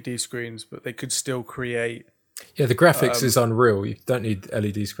LED screens, but they could still create Yeah, the graphics is unreal. You don't need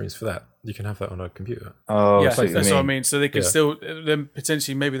LED screens for that. You can have that on a computer. Oh, yeah, I see that's what I you mean. mean. So they could Yeah. still then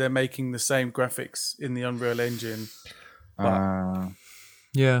potentially maybe they're making the same graphics in the Unreal Engine, but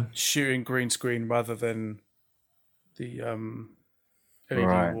Yeah. shooting green screen rather than the LED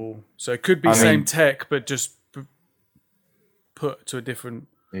Right. wall. So it could be I same mean- tech, but just put to a different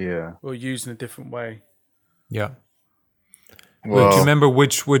Yeah. or used in a different way. Yeah. Well, do you remember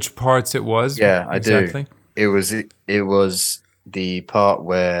which parts it was? Yeah, I do. exactly? It was the part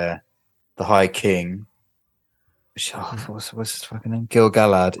where the High King, what's his fucking name?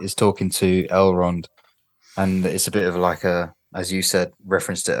 Gil-galad is talking to Elrond, and it's a bit of like a, as you said,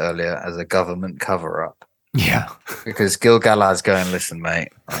 referenced it earlier as a government cover-up, Yeah. because Gil-galad's going, listen, mate,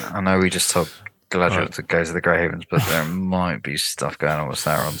 I know we just told Galadriel to go to the Grey Havens, but there might be stuff going on with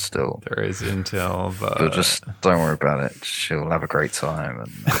Sauron still. There is intel, But but just don't worry about it. She'll have a great time.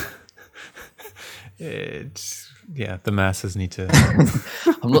 And the masses need to.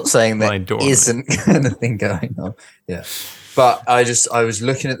 I'm not saying Lie there dormant. isn't anything going on. Yeah. But I was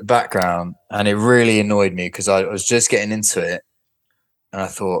looking at the background and it really annoyed me because I was just getting into it and I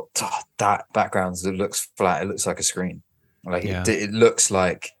thought, "Oh, that background looks flat. It looks like a screen. Like Yeah. it looks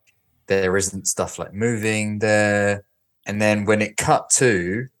like there isn't stuff like moving there." And then when it cut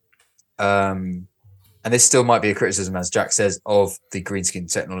to, and this still might be a criticism, as Jack says, of the green screen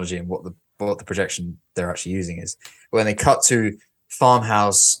technology and what the projection they're actually using is. When they cut to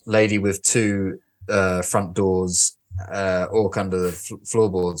farmhouse lady with two front doors, orc under the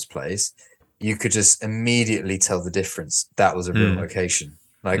floorboards place, you could just immediately tell the difference. That was a real location.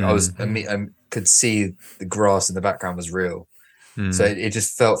 Like I could see the grass in the background was real. So it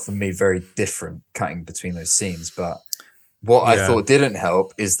just felt for me very different cutting between those scenes. But what I thought didn't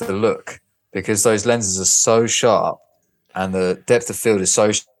help is the look, because those lenses are so sharp and the depth of field is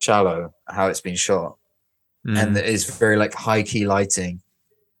so shallow, how it's been shot. And it is very like high key lighting.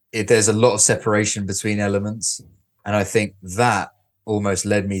 There's a lot of separation between elements. And I think that almost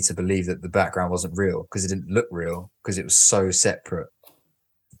led me to believe that the background wasn't real, because it didn't look real, because it was so separate.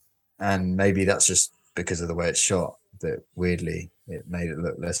 And maybe that's just because of the way it's shot, that weirdly it made it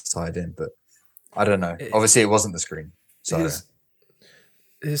look less tied in. But I don't know. Obviously, it wasn't the screen. So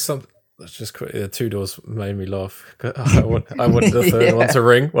Here's something. That's just quick. The two doors made me laugh. I wanted the third one to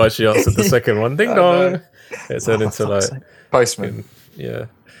ring while she answered the second one. Ding dong. It turned into like postman. yeah.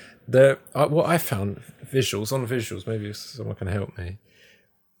 What I found visuals. Maybe someone can help me.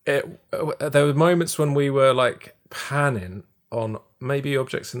 There were moments when we were like panning on maybe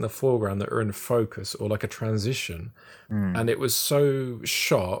objects in the foreground that are in focus or like a transition, and it was so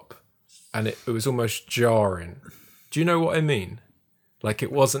sharp, and it was almost jarring. Do you know what I mean? Like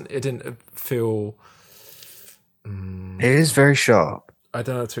it didn't feel. It is very sharp. I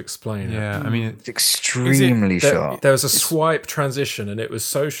don't know how to explain it. Yeah, I mean, It's extremely sharp. There was a swipe transition, and it was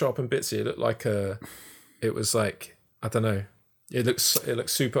so sharp and bitsy. It looked like it was like, I don't know. It looks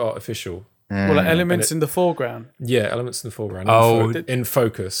super artificial. Well, like elements in the foreground. Yeah, elements in the foreground. In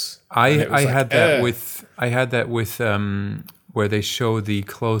focus. I like, had that with where they show the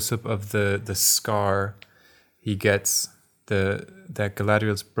close up of the scar he gets, that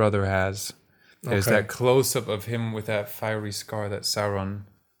Galadriel's brother has. There's that close up of him with that fiery scar that Sauron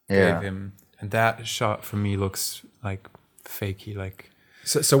gave him, and that shot for me looks like fakey. Like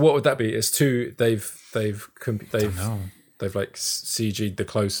so what would that be? It's two. They've like CG'd the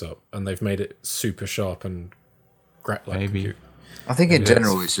close up and they've made it super sharp and like maybe. compute. I think in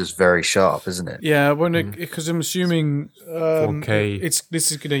general it's just very sharp, isn't it? Yeah, because I'm assuming 4K.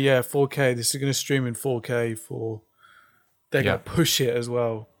 This is gonna 4K. This is gonna stream in 4K for. They're gonna push it as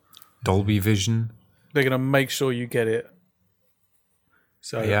well. Dolby Vision. They're gonna make sure you get it.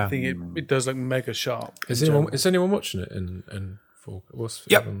 So Yeah. I think it does look mega sharp. Is anyone watching it in full? What's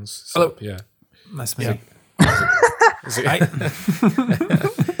Yep. everyone's Hello. setup? Yeah. That's me. Is it,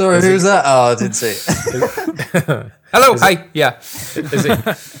 Sorry, who's that? Oh, I didn't see it. Hello. Hi. Yeah.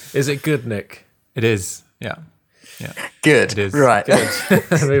 is it good, Nick? It is. Yeah. Good. It is. Right.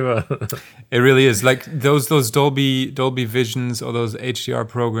 Move on. It really is. Like those Dolby Visions or those HDR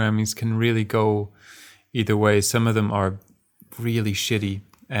programmings can really go either way. Some of them are really shitty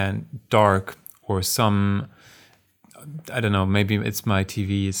and dark, or some, I don't know, maybe it's my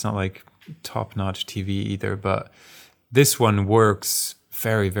TV. It's not like top-notch TV either, but this one works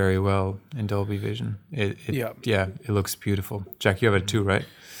very, very well in Dolby Vision. It looks beautiful. Jack, you have it too, right?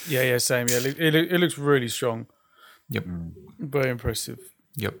 Yeah, same. Yeah, it looks really strong. Yep. Very impressive.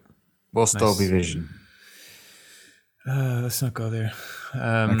 Yep. What's Dolby Vision? Let's not go there.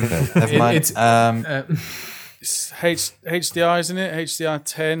 Okay, never mind. It's HDR, isn't it? HDR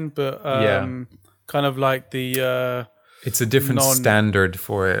 10, but kind of like the It's a different standard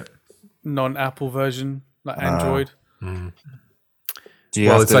for it. non-Apple version, like Android. Do you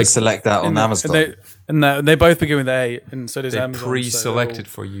have to select that on Amazon? They both begin with A, and so does They Amazon. pre-selected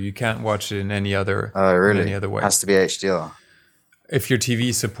for you. You can't watch it in any other. Oh, really? Any other way. Has to be HDR. If your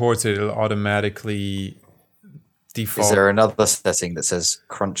TV supports it, it'll automatically default. Is there another setting that says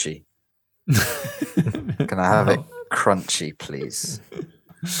crunchy? Can I have it crunchy, please?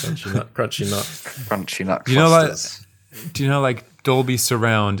 Crunchy nut. Crunchy nut. Crunchy nut Do you know, clusters. do you know, like Dolby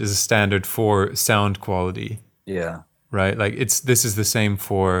Surround is a standard for sound quality, Yeah, right? Like this is the same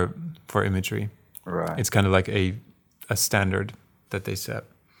for imagery. right. It's kind of like a standard that they set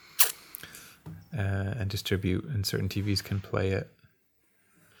and distribute, and certain TVs can play it.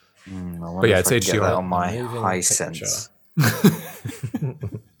 I wonder But yeah, if it's I can get HDR. that on my Moving Hisense.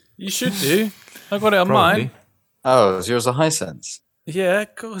 You should do. I got it on Probably. mine. Oh, is yours a Hisense? Yeah,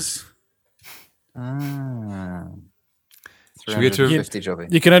 of course. Ah. Should we get to- 350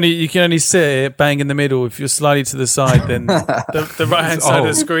 jobby. You can only sit it bang in the middle. If you're slightly to the side, then the right hand side of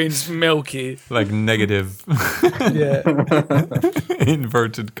the screen's milky. Like negative Yeah.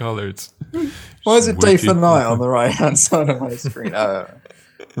 inverted colors. Why is it day for Wicked. night on the right hand side of my screen?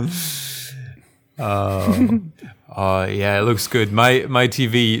 Yeah, it looks good. My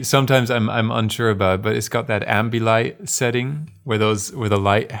TV, sometimes I'm unsure about, but it's got that ambilight setting where the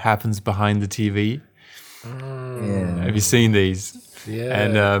light happens behind the TV. Yeah. Have you seen these? Yeah.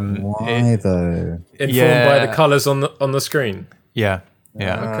 And Why though? Informed by the colours on the screen. yeah. Oh,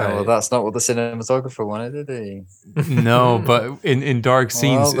 well, that's not what the cinematographer wanted, did he? No, but in dark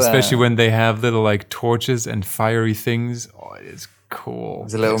scenes, Well, especially then. when they have little like torches and fiery things, it is cool.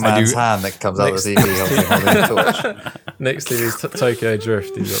 There's a little man's hand that comes out of the TV holding a torch. Next to his Tokyo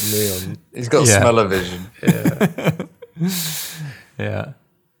Drift, he's got neon. He's got Yeah. smell-o-vision. Yeah.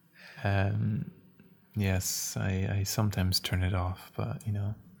 Yes, I sometimes turn it off, but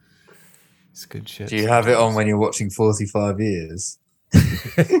it's good shit. Do you have it on when you're watching 45 Years?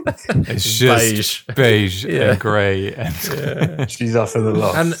 It's just beige and grey and She's off in the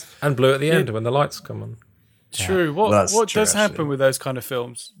loft. And blue at the end when the lights come on. True. What That's what true, does happen actually. with those kind of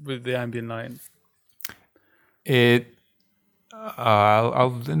films with the ambient lighting? it.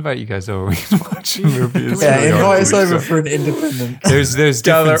 I'll invite you guys over. We can watch a movie. It's Yeah, really invite hard us to do over so. for an independent. There's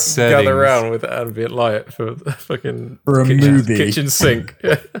different settings. Gather around with ambient light for the fucking For a kitchen, movie. kitchen sink.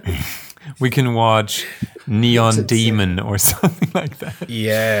 We can watch Neon Demon or something like that.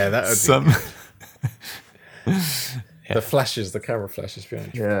 Yeah, that would Some the flashes, the camera flashes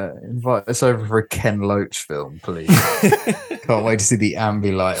behind you. Yeah, invite us over for a Ken Loach film, please. Can't wait to see the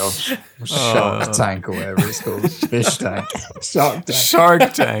ambilight of Shark Tank or whatever it's called. Fish Tank. Shark Tank.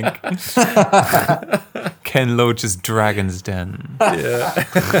 Shark Tank. Ken Loach's Dragon's Den. Yeah.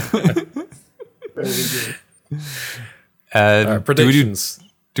 Predictions.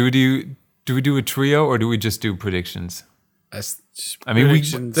 Do we do a trio or do we just do predictions? I mean,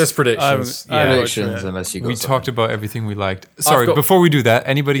 There's predictions. Predictions, unless you got we something. talked about everything we liked. Sorry, got- before we do that,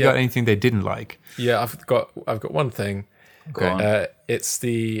 anybody Yeah. got anything they didn't like? Yeah, I've got one thing. Okay. It's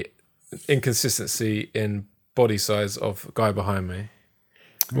the inconsistency in body size of the guy behind me.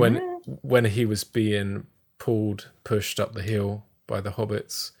 When he was being pushed up the hill by the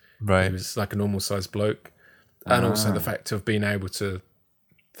hobbits, Right. he was like a normal sized bloke, and also the fact of being able to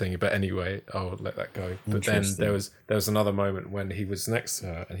thing. But anyway, I'll let that go. But then there was another moment when he was next to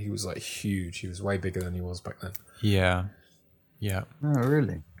her, and he was like huge. He was way bigger than he was back then. Yeah. Yeah. Oh,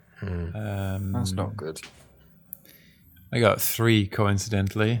 really? Um, That's not good. I got 3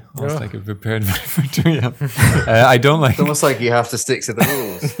 coincidentally. I was like prepared for 2. Yeah. I don't like. It's almost like you have to stick to the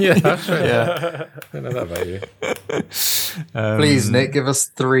rules. Yeah, yeah. I know that about you. Please, Nick, give us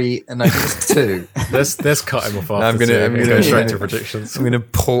 3 and no, give us 2. Let's cut him off after I'm gonna- two I'm and gonna- go straight to predictions. I'm gonna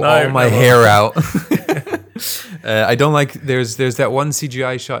pull No, all my no. hair out. I don't like. There's that one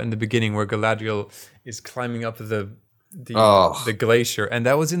CGI shot in the beginning where Galadriel is climbing up the glacier, and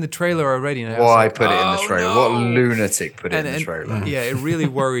that was in the trailer already. And I was Why like, put it in the "Oh, trailer? no." What lunatic put it in the And trailer? yeah, it really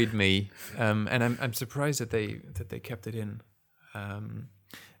worried me, and I'm surprised that they kept it in.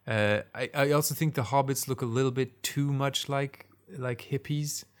 I also think the hobbits look a little bit too much like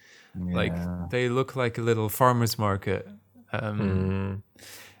hippies. Like they look like a little farmer's market.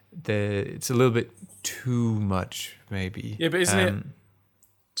 It's a little bit too much, maybe. Yeah, but isn't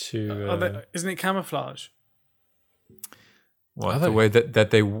To it camouflage? What, the way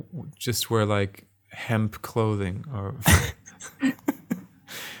that they just wear like hemp clothing, or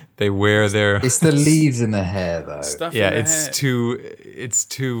they wear their. It's the leaves in the hair, though. Stuff Yeah, in their it's hair.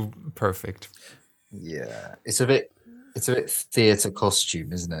 too perfect. Yeah, it's a bit theatre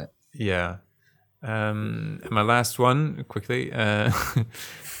costume, isn't it? Yeah, And my last one, quickly,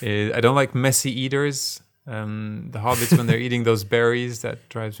 is I don't like messy eaters. The hobbits, when they're eating those berries, that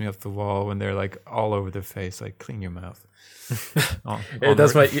drives me off the wall when they're like all over their face. Like, clean your mouth. It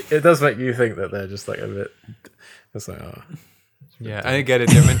does make you think that they're just like a bit. It's like, oh. Yeah, I get it.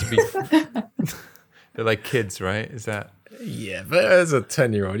 They're meant to be. They're like kids, right? Is that? Yeah, but as a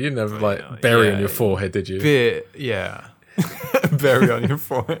 10-year-old, you never like berry on your forehead, did you? Yeah. Berry on your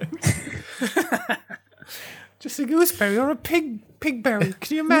forehead. Just a gooseberry or a pigberry.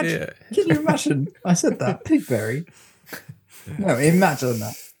 Can you imagine? Yeah. Can you imagine? I said that. Pigberry. No, imagine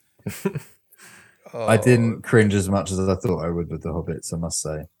that. I didn't cringe as much as I thought I would with the Hobbits, I must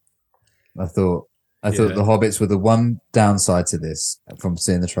say. I thought the Hobbits were the one downside to this. From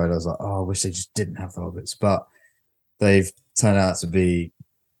seeing the trailer, I was like, oh, I wish they just didn't have the Hobbits. But they've turned out to be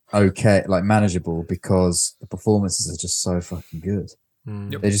okay, like manageable, because the performances are just so fucking good.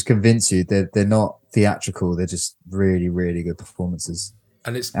 They just convince you. They're not theatrical. They're just really, really good performances.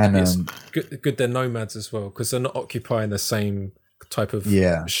 And it's good they're nomads as well, because they're not occupying the same type of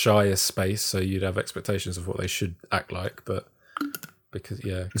shire space, so you'd have expectations of what they should act like, but because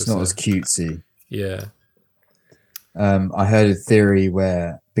it's not as cutesy. Yeah. I heard a theory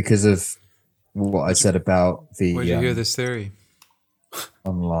where, because of what I said about the where'd you hear this theory?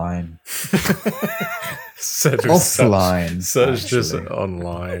 Online. Offline. Serge just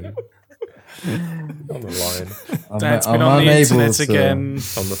online. On the line. Dad's been on the internet again.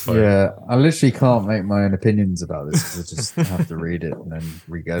 On the phone. Yeah, I literally can't make my own opinions about this because I just have to read it and then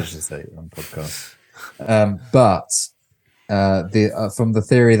regurgitate on podcast. But from the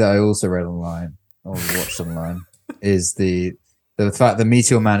theory that I also read online or watched online is the fact that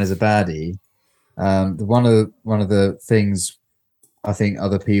Meteor Man is a baddie. One of the things I think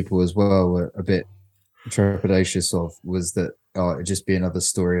other people as well were a bit trepidatious of was that it'd just be another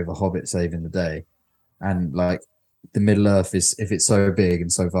story of a hobbit saving the day, and like the Middle Earth is, if it's so big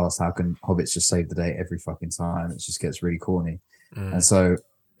and so vast, how can hobbits just save the day every fucking time? It just gets really corny. And so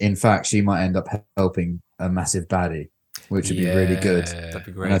in fact she might end up helping a massive baddie, which would be really good. That'd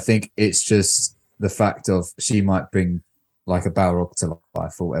be great. And I think it's just the fact of she might bring like a Balrog to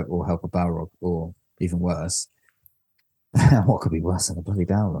life or help a Balrog, or even worse. What could be worse than a bloody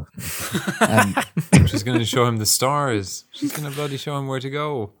Balrog? She's going to show him the stars. She's going to bloody show him where to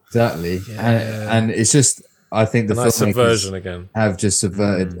go. Exactly. And it's just, I think the nice subversion filmmakers again have just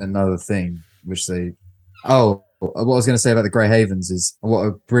subverted another thing, which they... Oh, what I was going to say about the Grey Havens is what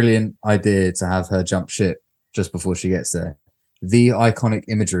a brilliant idea to have her jump ship just before she gets there. The iconic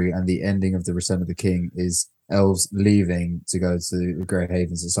imagery and the ending of The Return of the King is elves leaving to go to the Grey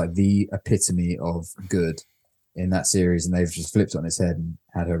Havens. It's like the epitome of good in that series, and they've just flipped it on its head and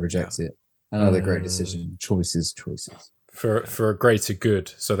had her reject it. Another great decision. Choices. For a greater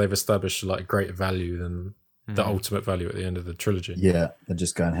good. So they've established like greater value than the ultimate value at the end of the trilogy. Yeah, and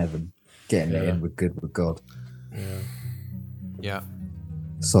just go in heaven, getting it in with good with God. Yeah.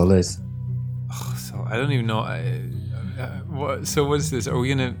 Solid. Oh, so I don't even know. So what is this? Are we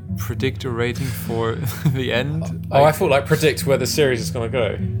gonna predict a rating for the end? I thought like predict where the series is gonna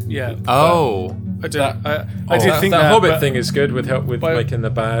go. Yeah. Oh. I did think that that Hobbit thing is good with making the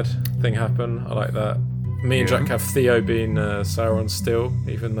bad thing happen. I like that. Me and Jack have Theo being Sauron still,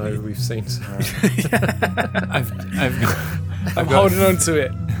 even though we've seen I'm holding on to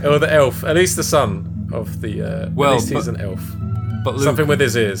it. Or the elf, at least the son of the. At least he's an elf. But Luke, something with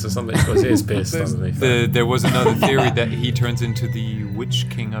his ears, or something. He's got his ears pierced underneath. There was another theory that he turns into the Witch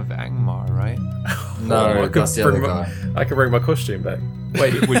King of Angmar, right? No, that's the other guy. I could bring my costume back.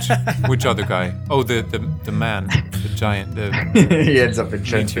 Wait, which other guy? Oh, the man, the giant. He ends up in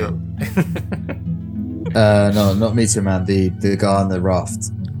Chenfield. No, not Meteor Man. The guy on the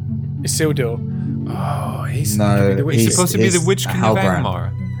raft. Isildur. Oh, he's supposed to be the Witch King of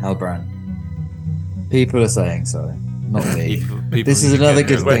Angmar. Halbrand. People are saying so. Not me. People this is another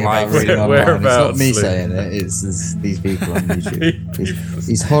good thing about reading online. It's not me Luke? saying it. It's these people on YouTube.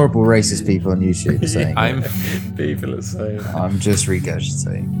 These horrible racist people on YouTube saying it. People are saying. I'm just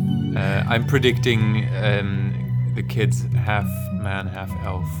regurgitating. I'm predicting the kid's half man, half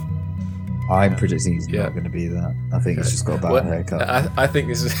elf. I'm predicting he's not going to be that. I think he's just got a bad haircut. I think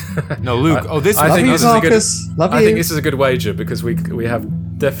this is no Luke. I think this is a good wager because we have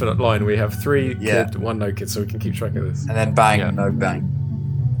definite line. We have 3 kid, 1 no kid, so we can keep track of this. And then bang, no bang.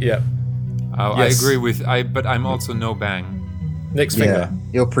 Yeah. I agree with but I'm also no bang. Nick's finger.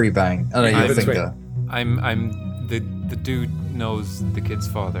 You're pre-bang. Oh no, your finger. I'm the dude knows the kid's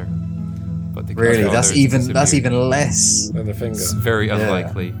father. But the really, that's even less than the finger. It's very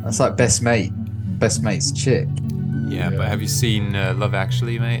unlikely. That's like best mate's chick. Yeah, but have you seen Love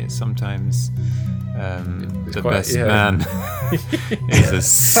Actually, mate? Sometimes the quite- best yeah. man is a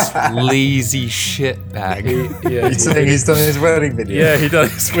sleazy shitbag. He's saying he's done his wedding video. Yeah, he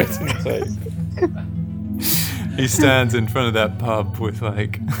does his wedding tape. He stands in front of that pub with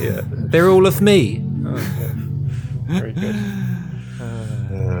like, Yeah, they're all of me. Very good.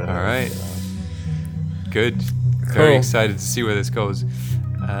 all right, good. Cool. Very excited to see where this goes.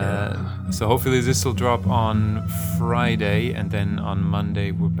 So hopefully this will drop on Friday, and then on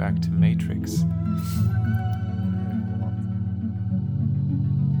Monday we're back to Matrix.